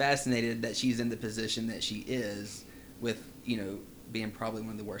I'm just fascinated that she's in the position that she is with, you know, being probably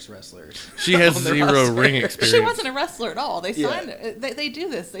one of the worst wrestlers. She has on the zero roster. ring experience. She wasn't a wrestler at all. They signed. They do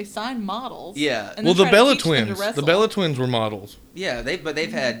this. They sign models. Yeah. And Well, then the try to Bella teach them to twins. The wrestle. Bella twins were models. Yeah,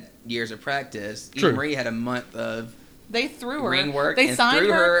 they've had years of practice. True. Eva Marie had a month of They threw her. ring work They and signed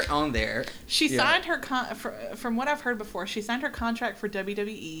threw her on there. She signed her from what I've heard before. She signed her contract for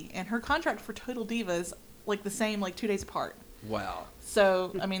WWE and her contract for Total Divas like the same, like 2 days apart. Wow.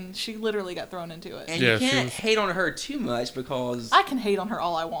 So, I mean, she literally got thrown into it. And Yeah, you can't she was- hate on her too much because... I can hate on her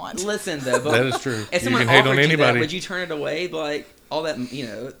all I want. Listen, though, but That is true. if You someone can hate on offered you that, anybody. would you turn it away? Like, all that,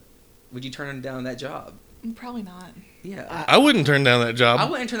 would you turn down that job? Probably not. Yeah. I wouldn't turn down that job. I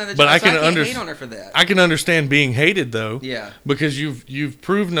wouldn't turn down that but job, I so can I can't hate on her for that. I can understand being hated though. Yeah. Because you've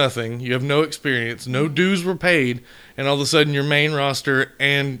proved nothing. You have no experience. No dues were paid, and all of a sudden you're main roster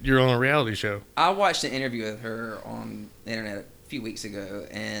and you're on a reality show. I watched an interview with her on the internet a few weeks ago,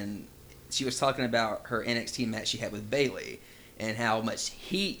 and she was talking about her NXT match she had with Bayley and how much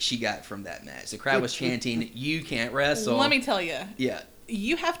heat she got from that match. The crowd was chanting, "You can't wrestle." Let me tell you. Yeah.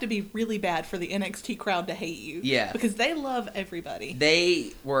 You have to be really bad for the NXT crowd to hate you. Yeah. Because they love everybody.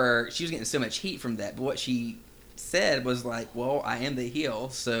 She was getting so much heat from that, but what she said was like, well, I am the heel,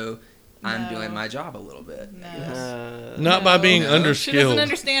 so I'm No. doing my job a little bit. No. Not by being No. She doesn't underskilled.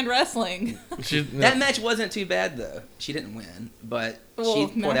 understand wrestling. That match wasn't too bad, though. She didn't win, but Well, she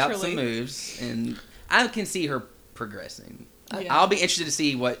put out naturally. some moves, and I can see her progressing. Yeah. I'll be interested to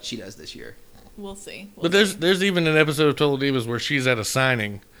see what she does this year. We'll see. But there's even an episode of Total Divas where she's at a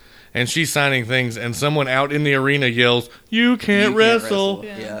signing, and she's signing things, and someone out in the arena yells, "You can't wrestle!"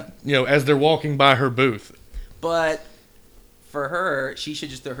 Yeah. Yeah. As they're walking by her booth. But for her, she should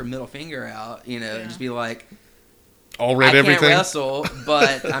just throw her middle finger out, and just be like, All read I everything. can't wrestle,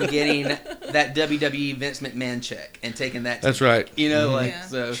 but I'm getting that WWE Vince McMahon check and taking that. That's right. Yeah.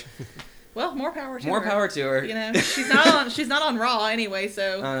 So Well, more power to her. more power to her. She's not on Raw anyway,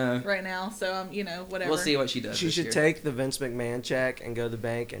 so right now. So whatever. We'll see what she does. She this should year. take the Vince McMahon check and go to the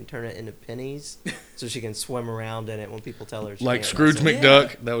bank and turn it into pennies so she can swim around in it when people tell her she Like can't Scrooge wrestle.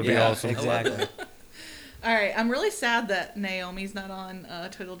 McDuck. That would be Yeah, awesome. Exactly. All right, I'm really sad that Naomi's not on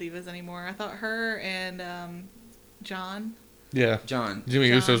Total Divas anymore. I thought her and John Yeah. John. Jimmy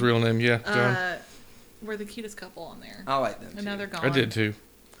John. Uso's real name. Yeah, John. were the cutest couple on there. I like them. And now too. they're gone. I did too.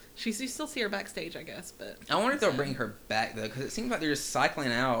 You still see her backstage, I guess, but I wonder if they'll bring her back though, because it seems like they're just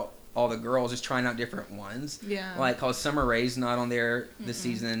cycling out all the girls, just trying out different ones. yeah. Like, cause Summer Rae's not on there this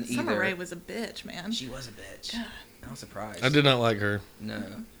season either. Summer Rae was a bitch, man. She was a bitch. God. I was surprised. I did not like her. No.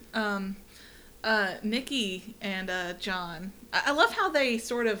 Nikki and John. I love how they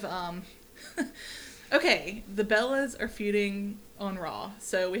sort of okay, the Bellas are feuding on Raw,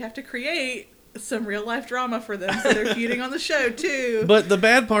 so we have to create some real life drama for them, so they're feuding on the show too. But the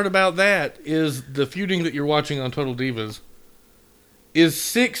bad part about that is the feuding that you're watching on Total Divas is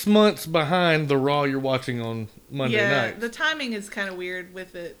 6 months behind the Raw you're watching on Monday night. The timing is kind of weird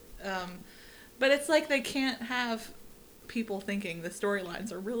with it, but it's like they can't have people thinking the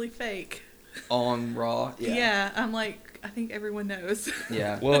storylines are really fake. On Raw. Yeah. I'm like, I think everyone knows.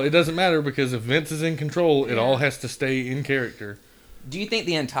 Yeah. Well, it doesn't matter because if Vince is in control, it Yeah. all has to stay in character. Do you think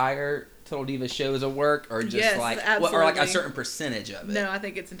the entire Total Divas show is a work, or just Yes, or like a absolutely. certain percentage of it? No, I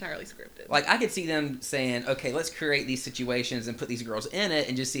think it's entirely scripted. Like, I could see them saying, okay, let's create these situations and put these girls in it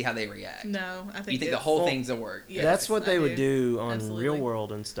and just see how they react. No, I think You think the it's- whole thing's a work? Yes, That's what they I would do on Absolutely. Real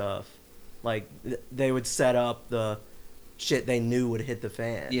World and stuff. Like, they would set up the shit they knew would hit the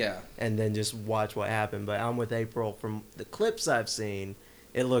fan. Yeah. And then just watch what happened. But I'm with April. From the clips I've seen,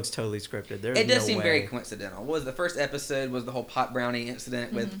 it looks totally scripted. There's It does no seem way. very coincidental. Was the first episode was the whole pot brownie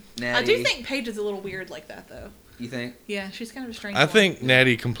incident with Natty? I do think Paige is a little weird like that, though. You think Yeah, she's kind of a strange I one. think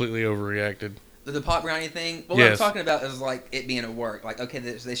Natty completely overreacted. the pot brownie thing? Well, Yes. what I'm talking about is like it being a work. Like, okay,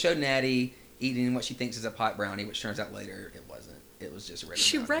 they showed Natty eating what she thinks is a pot brownie, which turns out later it wasn't. It was just a regular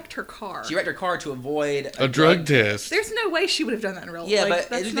She brownie. wrecked her car. She wrecked her car to avoid A drug test. There's no way she would have done that in real life. Yeah, Like, but it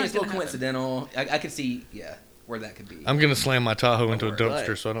that's just not seems a little gonna happen. coincidental. I could see, where that could be. I'm going to slam my Tahoe into a Or dumpster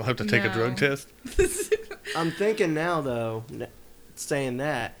what? so I don't have to take a No. drug test. I'm thinking now, though, saying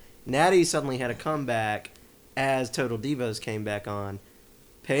that, Natty suddenly had a comeback as Total Divas came back on.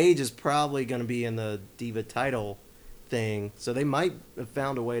 Paige is probably going to be in the Diva title thing, so they might have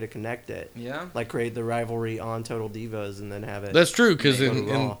found a way to connect it. Yeah. Like create the rivalry on Total Divas and then have it. That's true, because Go to in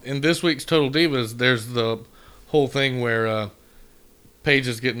Raw. this week's Total Divas, there's the whole thing where Paige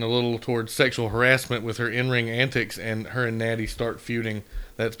is getting a little towards sexual harassment with her in-ring antics, and her and Natty start feuding.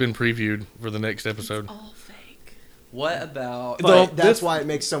 That's been previewed for the next episode. All fake. What about? But Though that's this- why it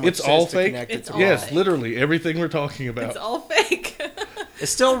makes so much it's sense all to fake? connect it It's to all Raw. Yes, fake. literally everything we're talking about. It's all fake.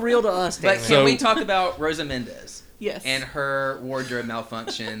 It's still real to us, But damn it. can So- we talk about Rosa Mendez Yes. and her wardrobe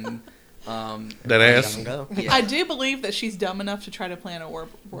malfunction? That ass. Go. Yeah. I do believe that she's dumb enough to try to plan a wardrobe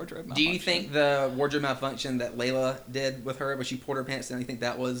malfunction. Do you think the wardrobe malfunction that Layla did with her, when she pulled her pants down, you think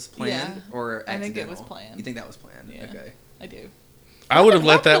that was planned Yeah, or I accidental? think it was planned. You think that was planned? Yeah. Okay. I do. I would have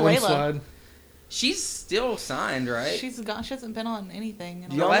let What that happened one to Layla? slide. She's still signed, right? She's gone. She hasn't been on anything.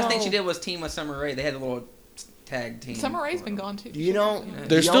 In a The while. last thing she did was team with Summer Rae. They had a little tag team. Summer Rae's been gone too. Do you know? They're They're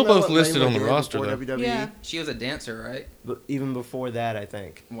do y'all still know both what listed Layla on the did roster, before though. WWE? Yeah. She was a dancer, right? But even before that, I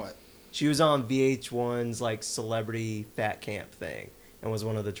think What? she was on VH1's like celebrity fat camp thing and was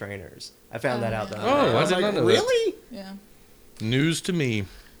one of the trainers. I found that out the other Oh, day. I was did like, not know that. really? Yeah. News to me.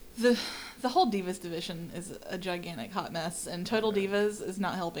 The whole Divas division is a gigantic hot mess, and Total Divas is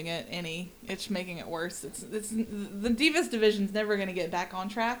not helping it any. It's making it worse. It's the Divas division's never going to get back on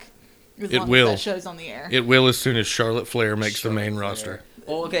track as It long will. as that show's on the air. It will as soon as Charlotte Flair makes the main Charlotte roster. Flair.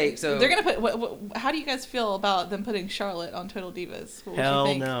 Well, okay, so They're gonna put. How do you guys feel about them putting Charlotte on Total Divas? What would you Hell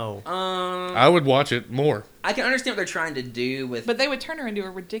think? no. I would watch it more. I can understand what they're trying to do with. But they would turn her into a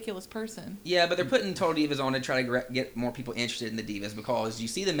ridiculous person. Yeah, but they're putting Total Divas on to try to get more people interested in the Divas, because you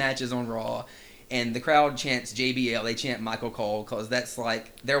see the matches on Raw, and the crowd chants JBL, they chant Michael Cole, because that's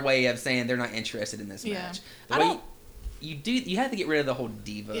like their way of saying they're not interested in this Yeah. match. I The way don't- you have to get rid of the whole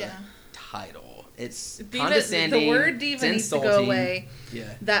Diva Yeah. title. It's Diva, condescending. the word diva it's needs to go insulting. away.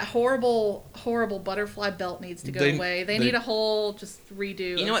 Yeah. That horrible butterfly belt needs to go away. They need a whole just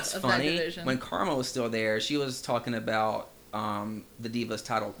redo. You know what's of funny? That division. When Karma was still there, she was talking about the Divas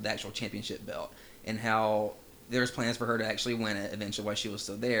title, the actual championship belt, and how there's plans for her to actually win it eventually while she was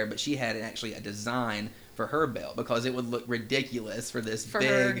still there. But she had actually a design for her belt because it would look ridiculous for this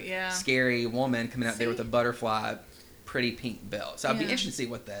big, scary woman coming out there with a butterfly, pretty pink belt. So I'd be interested to see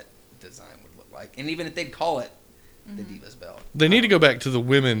what that design would look like, and even if they'd call it the Divas belt. They need to go back to the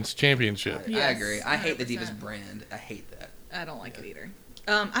women's championship. I agree. I hate the 100%. Divas brand. I hate that. I don't like it either.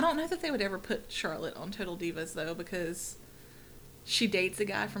 I don't know that they would ever put Charlotte on Total Divas though, because she dates a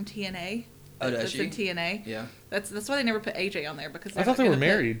guy from TNA. Oh, does that's she? in TNA. Yeah. That's why they never put AJ on there, because I thought they were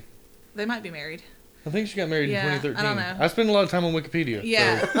married. They might be married. I think she got married Yeah, in 2013. I don't know. I spend a lot of time on Wikipedia.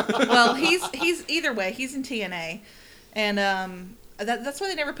 Yeah. So. Well, he's either way. He's in TNA, and that's why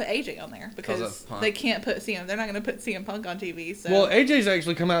they never put AJ on there, because Punk. they can't put CM. They're not going to put CM Punk on TV. So Well, AJ's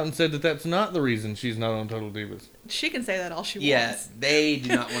actually come out and said that that's not the reason she's not on Total Divas. she can say that all she Yeah, wants. they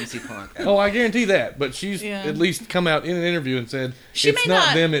do not want to see Punk. Oh, I guarantee that. But she's Yeah. at least come out in an interview and said, She it's may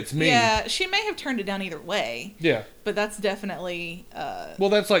not them, it's me. Yeah, she may have turned it down either way, Yeah. but that's definitely. Well,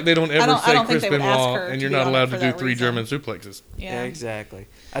 that's like they don't ever I don't say think Chris they would ask Benoit her and to you're be not on it allowed for to do that 3 reason. German suplexes. Yeah. Exactly.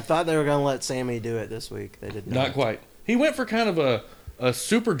 I thought they were going to let Sammy do it this week. They did not. Not quite. He went for kind of a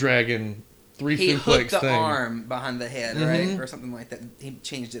super dragon 3 He suplex hooked the thing. arm behind the head, right, or something like that. He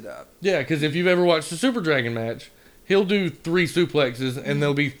changed it up. Yeah, because if you've ever watched a Super Dragon match, he'll do 3 suplexes, and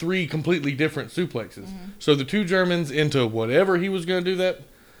there'll be 3 completely different suplexes. So the 2 Germans into whatever he was going to do, that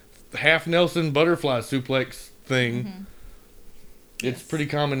half Nelson butterfly suplex thing. It's Yes. pretty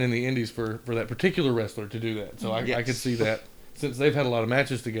common in the indies for that particular wrestler to do that. So I could see that, since they've had a lot of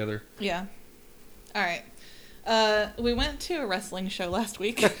matches together. Yeah. All right. We went to a wrestling show last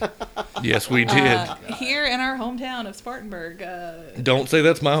week. Yes, we did. Here in our hometown of Spartanburg. Don't say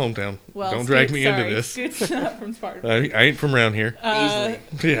that's my hometown. Well, Don't drag Scoot- me sorry, into this. Scoot's not from Spartanburg. I ain't from around here. Easily.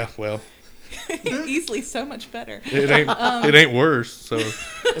 Yeah, well, Easily so much better. it ain't worse. So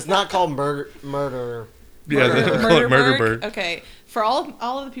It's not called murder. yeah, they call it Murderburg. Okay, for all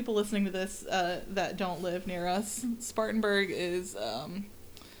of the people listening to this that don't live near us, Spartanburg is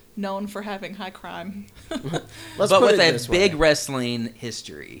known for having high crime. Let's But put with it a this big way. wrestling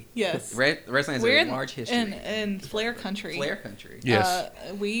history. Yes. Wrestling has We're a in, large history. in Flair country. Flair country. Yes.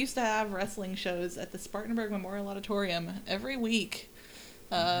 We used to have wrestling shows at the Spartanburg Memorial Auditorium every week.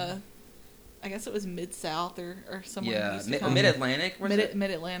 I guess it was Mid-South or somewhere. Yeah, used to come. Mid-Atlantic, was it?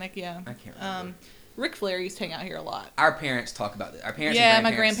 Mid-Atlantic, yeah. I can't remember. Ric Flair used to hang out here a lot. Our parents talk about it. Our parents Yeah, and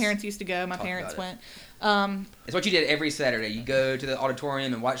my grandparents used to go. My talk parents about went. It's what you did every Saturday. You go to the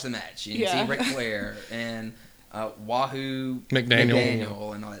auditorium and watch the match. You Yeah. see Ric Flair and Wahoo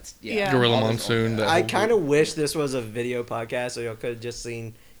McDaniel. and all that. Yeah. Gorilla all those old Monsoon, guys. that- I kind of wish this was a video podcast so y'all could have just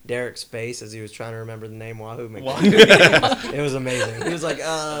seen Derrick's face as he was trying to remember the name Wahoo McDaniel. It was amazing. He was like,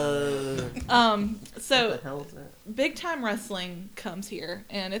 So what the hell is that? Big Time Wrestling comes here,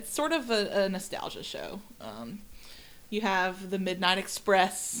 and it's sort of a nostalgia show. You have the Midnight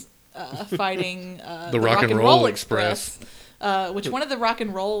Express fighting The Rock and Roll Express. which one of the Rock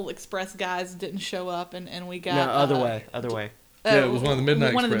and Roll Express guys didn't show up, and we got... No, other way. Yeah, it was one of the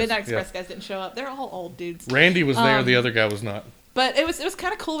Midnight One of the Express, Midnight Express yeah. guys didn't show up. They're all old dudes. Randy was there, the other guy was not. But it was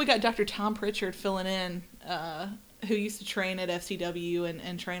kind of cool. We got Dr. Tom Pritchard filling in, who used to train at FCW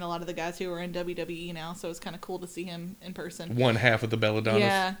and train a lot of the guys who are in WWE now. So it was kind of cool to see him in person. One half of the Belladonnas.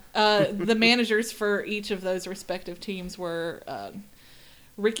 Yeah. The managers for each of those respective teams were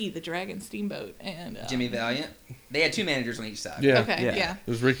Ricky the Dragon Steamboat and Jimmy Valiant. They had 2 managers on each side. Yeah. Okay, yeah. It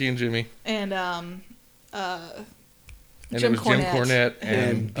was Ricky and Jimmy. And and Jim it was Jim Cornette. Cornette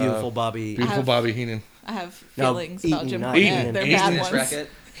And beautiful Bobby. beautiful Bobby Heenan. I have No, feelings Eaton, about Jim not Cornette. Eaton. They're Eaton bad is ones. Racket.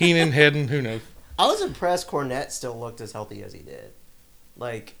 Heenan, Hedden, who knows? I was impressed Cornette still looked as healthy as he did.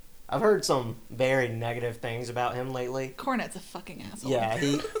 Like, I've heard some very negative things about him lately. Cornette's a fucking asshole.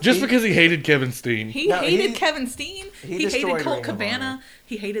 Yeah, Just because he hated Kevin Steen. He No, hated he- Kevin Steen. he He hated destroyed Colt Ring of Honor. Cabana.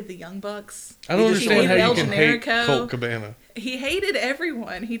 He hated the Young Bucks. I don't He just understand how you hated can El hate Generico. Colt Cabana. He hated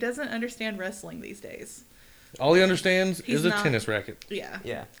everyone. He doesn't understand wrestling these days. All he understands He's is a not- tennis racket. Yeah.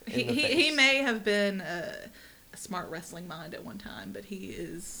 Yeah. He, in the he, face. he may have been a smart wrestling mind at one time, but he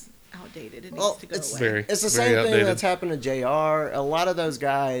is outdated and Well, needs to go it's away. Very, It's the very same outdated. thing that's happened to JR. A lot of those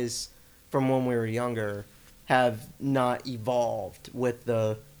guys from when we were younger have not evolved with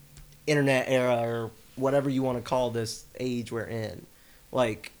the internet era or whatever you want to call this age we're in.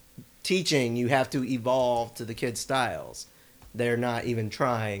 Like, teaching, you have to evolve to the kids' styles. They're not even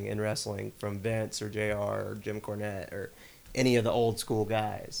trying in wrestling from Vince or JR or Jim Cornette or any of the old school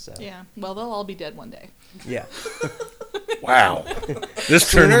guys. So, Yeah. Well, they'll all be dead one day. yeah. Wow. This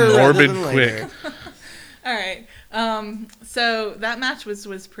turned Sooner rather morbid than quick. later. All right. So that match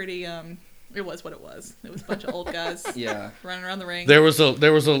was pretty. It was what it was. It was a bunch of old guys Yeah. running around the ring. There was a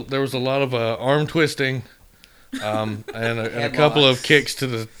lot of arm twisting, and a couple of Headlocks. kicks to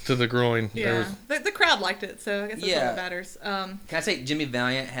the groin. There Yeah. was, The crowd liked it, so I guess that's all Yeah. that matters. Can I say Jimmy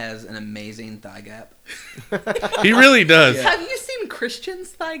Valiant has an amazing thigh gap? he really does. Yeah. Have you seen Christian's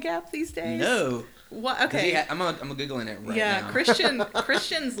thigh gap these days? No. What? 'Cause Okay. I'm googling it right Yeah, now.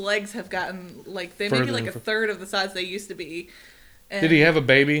 Christian's legs have gotten like they may be Further like and a third of the size they used to be. And Did he have a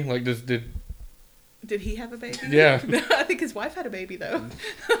baby? Like this? Did he have a baby? Yeah. No, I think his wife had a baby though.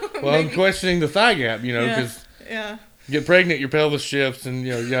 Well, I'm Maybe. questioning the thigh gap. You know, Yeah. because Yeah. get pregnant, your pelvis shifts, and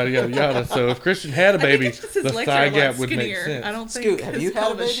yada yada yada. So if Christian had a I think baby, it's just his the legs thigh are a lot gap would make skinnier. sense. I don't think Scoot, have his you had a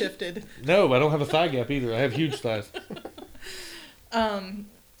pelvis baby? shifted. No, I don't have a thigh gap either. I have huge thighs.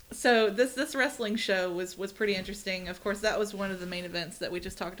 So this wrestling show was pretty interesting. Of course, that was one of the main events that we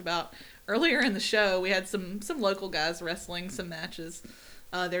just talked about earlier in the show. We had some local guys wrestling some matches.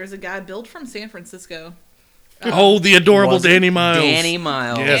 There was a guy billed from San Francisco. Oh, the adorable Was it Danny Miles. Danny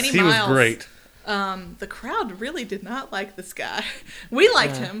Miles. Yes, Danny he was Miles. great. The crowd really did not like this guy. We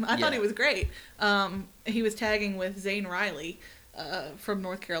liked him. I thought yeah. he was great. He was tagging with Zane Riley from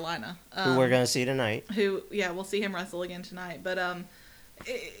North Carolina. Who we're going to see tonight. We'll see him wrestle again tonight. But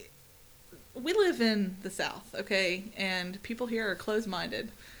we live in the South, okay? And people here are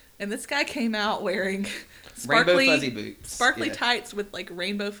closed-minded. And this guy came out wearing Rainbow fuzzy boots. sparkly Yeah. tights with like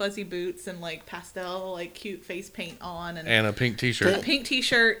rainbow fuzzy boots and like pastel like cute face paint on And a pink a T-shirt. pink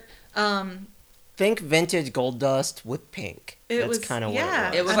t-shirt. Think vintage gold dust with pink. It That's was- kind of yeah.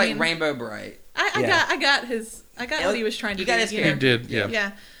 what It was I like mean- Rainbow Bright. I got what he was trying to You do. got his He character. did, yeah.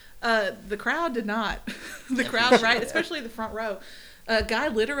 Yeah. The crowd did not. The crowd, right, especially the front row. A guy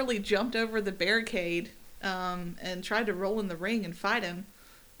literally jumped over the barricade and tried to roll in the ring and fight him.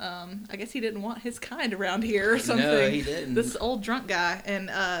 I guess he didn't want his kind around here or something. No, he didn't. This old drunk guy. And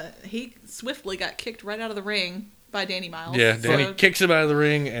he swiftly got kicked right out of the ring by Danny Miles. Yeah, Danny So- kicks him out of the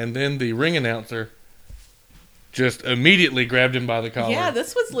ring, and then the ring announcer just immediately grabbed him by the collar. Yeah,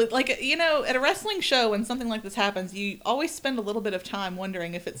 this was like, at a wrestling show when something like this happens, you always spend a little bit of time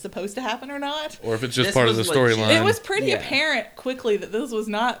wondering if it's supposed to happen or not. Or if it's just This part of the was legit. storyline. It was pretty Yeah. apparent quickly that this was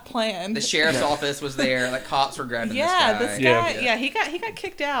not planned. The sheriff's office was there. Like cops were grabbing Yeah, this this guy. guy. Yeah, he got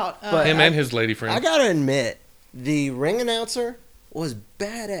kicked out. But him I- and his lady friend. I got to admit, the ring announcer was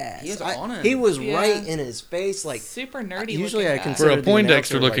badass. He was on him. He was Yeah. right in his face. Like, super nerdy. usually looking I guy. consider- For a the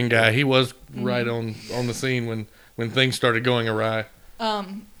Poindexter announcer, looking like- guy, he was right on the scene when things started going awry.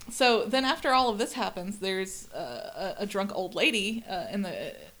 So then after all of this happens, there's a drunk old lady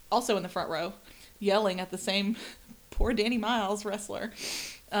also in the front row, yelling at the same poor Danny Miles wrestler.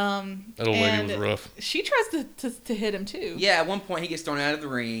 That old lady was rough. She tries to hit him too. Yeah, at one point he gets thrown out of the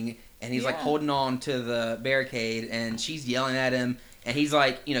ring, and he's like Yeah. holding on to the barricade, and she's yelling at him, and he's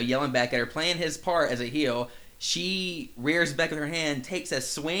like, yelling back at her, playing his part as a heel. She rears back with her hand, takes a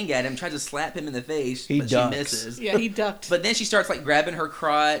swing at him, tries to slap him in the face, He but ducks. she misses. Yeah, he ducked. But then she starts like grabbing her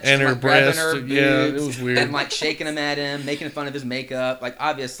crotch And her like, grabbing breast, her yeah, it boobs, was weird. and like shaking him at him, making fun of his makeup, like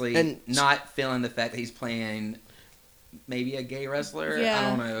obviously And- not feeling the fact that he's playing maybe a gay wrestler. Yeah. I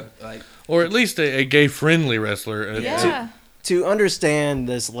don't know, like Or at least a gay-friendly wrestler. yeah. to understand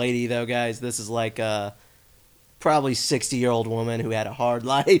this lady, though, guys, this is like a probably 60-year-old woman who had a hard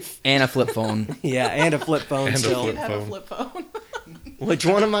life. and a flip phone. Yeah, and a flip phone And a still. flip Did have a phone. flip phone. which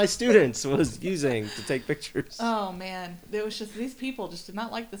one of my students was using to take pictures. Oh man, it was just these people just did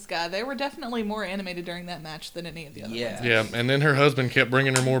not like this guy. They were definitely more animated during that match than any of the other ones. Yeah, and then her husband kept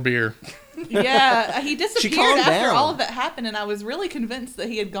bringing her more beer. Yeah, he disappeared calmed after down. all of that happened, and I was really convinced that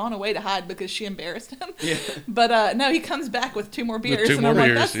he had gone away to hide because she embarrassed him. Yeah. But no, he comes back with 2 more beers, two and more I'm beers,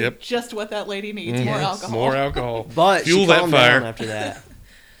 like, that's yep. just what that lady needs, more Yes, alcohol. More alcohol. But Fuel she that calmed fire. down after that.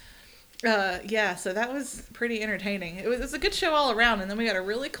 Yeah, so that was pretty entertaining. It was a good show all around, and then we got a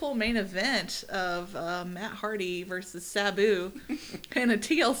really cool main event of Matt Hardy versus Sabu in a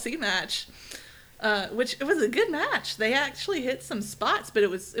TLC match, which it was a good match. They actually hit some spots, but it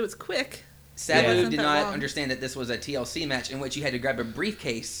was quick. Sabu It wasn't did that not long. understand that this was a TLC match in which you had to grab a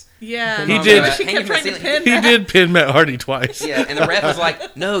briefcase. Yeah, He and did. She kept trying to pin He Matt. did pin Matt Hardy twice. Yeah, and the ref was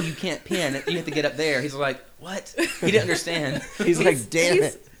like, "No, you can't pin. You have to get up there." He's like, "What?" He didn't understand. He's like, damn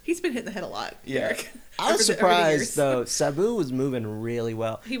it. He's been hitting the head a lot. Yeah. Derrick, I was over the surprised, years. though. Sabu was moving really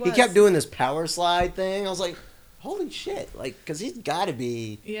well. He was. kept doing this power slide thing. I was like, holy shit. Like, because he's got to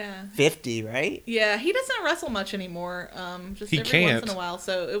be Yeah. 50, right? Yeah, he doesn't wrestle much anymore. Just He every can't. once in a while.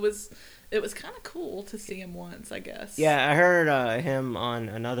 So it was kind of cool to see him once, I guess. Yeah, I heard him on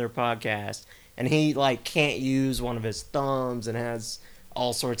another podcast, and he, like, can't use one of his thumbs and has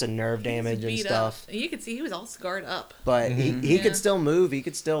all sorts of nerve He was damage and beat stuff. up. You could see he was all scarred up. But he Yeah. could still move. He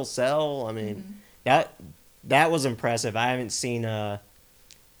could still sell. I mean, that was impressive. I haven't seen a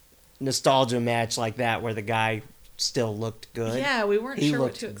nostalgia match like that where the guy still looked good. Yeah, we weren't He sure what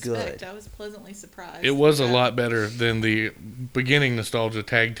looked to expect. good. I was pleasantly surprised. It was a Yeah. lot better than the beginning nostalgia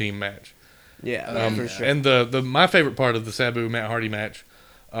tag team match. Yeah, for Yeah. sure. And the my favorite part of the Sabu Matt Hardy match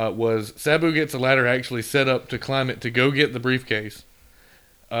was Sabu gets a ladder actually set up to climb it to go get the briefcase.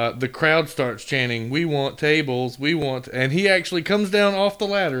 The crowd starts chanting, "We want tables, we want," and he actually comes down off the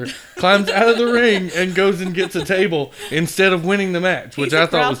ladder, climbs out of the ring, and goes and gets a table instead of winning the match, which He's a I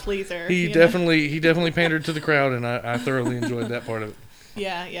thought crowd was pleaser. he you know? definitely pandered to the crowd, and I thoroughly enjoyed that part of it.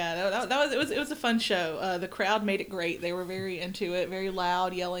 Yeah. That was a fun show. The crowd made it great. They were very into it, very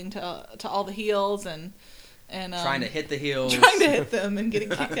loud, yelling to all the heels and Trying to hit the heels. trying to hit them and getting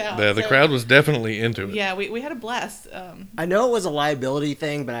kicked out. The So, crowd was definitely into it. Yeah, we had a blast. I know it was a liability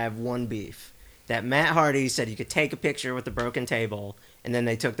thing, but I have one beef. That Matt Hardy said you could take a picture with the broken table, and then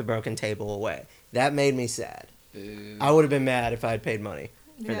they took the broken table away. That made me sad. I would have been mad if I had paid money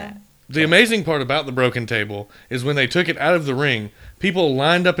for Yeah. that. The amazing part about the broken table is when they took it out of the ring, people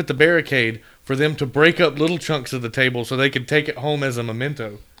lined up at the barricade for them to break up little chunks of the table so they could take it home as a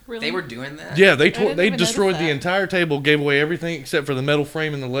memento. Really? They were doing that. Yeah, they didn't they even destroyed notice the that. entire table, gave away everything except for the metal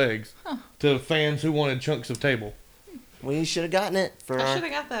frame and the legs to fans who wanted chunks of table. We should have gotten it for I our should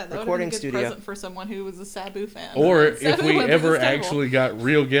have got that. That would have been a recording good studio. present for someone who was a Sabu fan. Or if Sabu we went to ever this table. actually got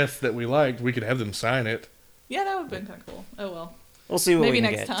real guests that we liked, we could have them sign it. Yeah, that would have been kind of cool. Oh well. We'll see what Maybe we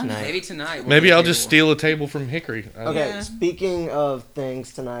can next get time. tonight. Maybe tonight. we'll Maybe get a I'll just table. steal a table from Hickory. Okay, Yeah. speaking of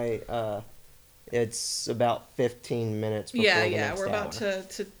things tonight, it's about 15 minutes before the Yeah. next We're about hour.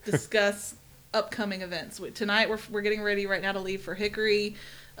 to discuss upcoming events. Tonight we're getting ready right now to leave for Hickory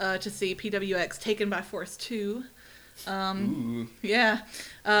to see PWX Taken by Force 2. Ooh. Yeah.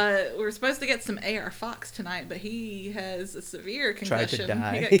 We're supposed to get some AR Fox tonight, but he has a severe Tried to concussion.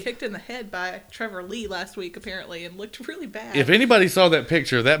 die. He got kicked in the head by Trevor Lee last week, apparently, and looked really bad. If anybody saw that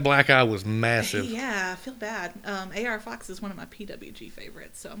picture, that black eye was massive. Yeah, I feel bad. AR Fox is one of my PWG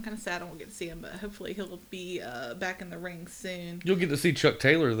favorites, so I'm kind of sad I won't get to see him, but hopefully he'll be back in the ring soon. You'll get to see Chuck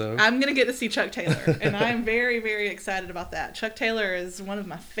Taylor, though. I'm going to get to see Chuck Taylor, and I'm very, very excited about that. Chuck Taylor is one of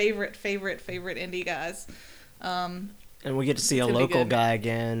my favorite indie guys. And we get to see a It's gonna be local good. guy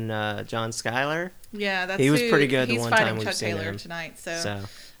again, John Schuyler. Yeah, that's He was who- pretty good the he's one fighting time we've Chuck seen Taylor him. tonight, So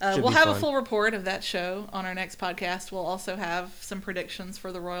we'll be have a fun. full report of that show on our next podcast. We'll also have some predictions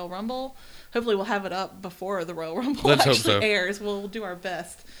for the Royal Rumble. Hopefully we'll have it up before the Royal Rumble Let's hope actually so. airs. We'll do our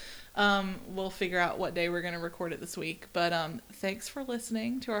best. We'll figure out what day we're going to record it this week. But thanks for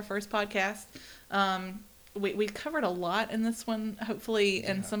listening to our first podcast. We covered a lot in this one. Hopefully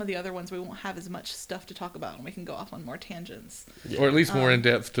in some of the other ones we won't have as much stuff to talk about and we can go off on more tangents. Or at least more in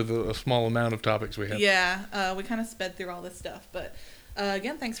depth to the small amount of topics we have. Yeah, we kind of sped through all this stuff. But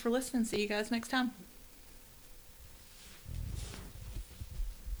again, thanks for listening. See you guys next time.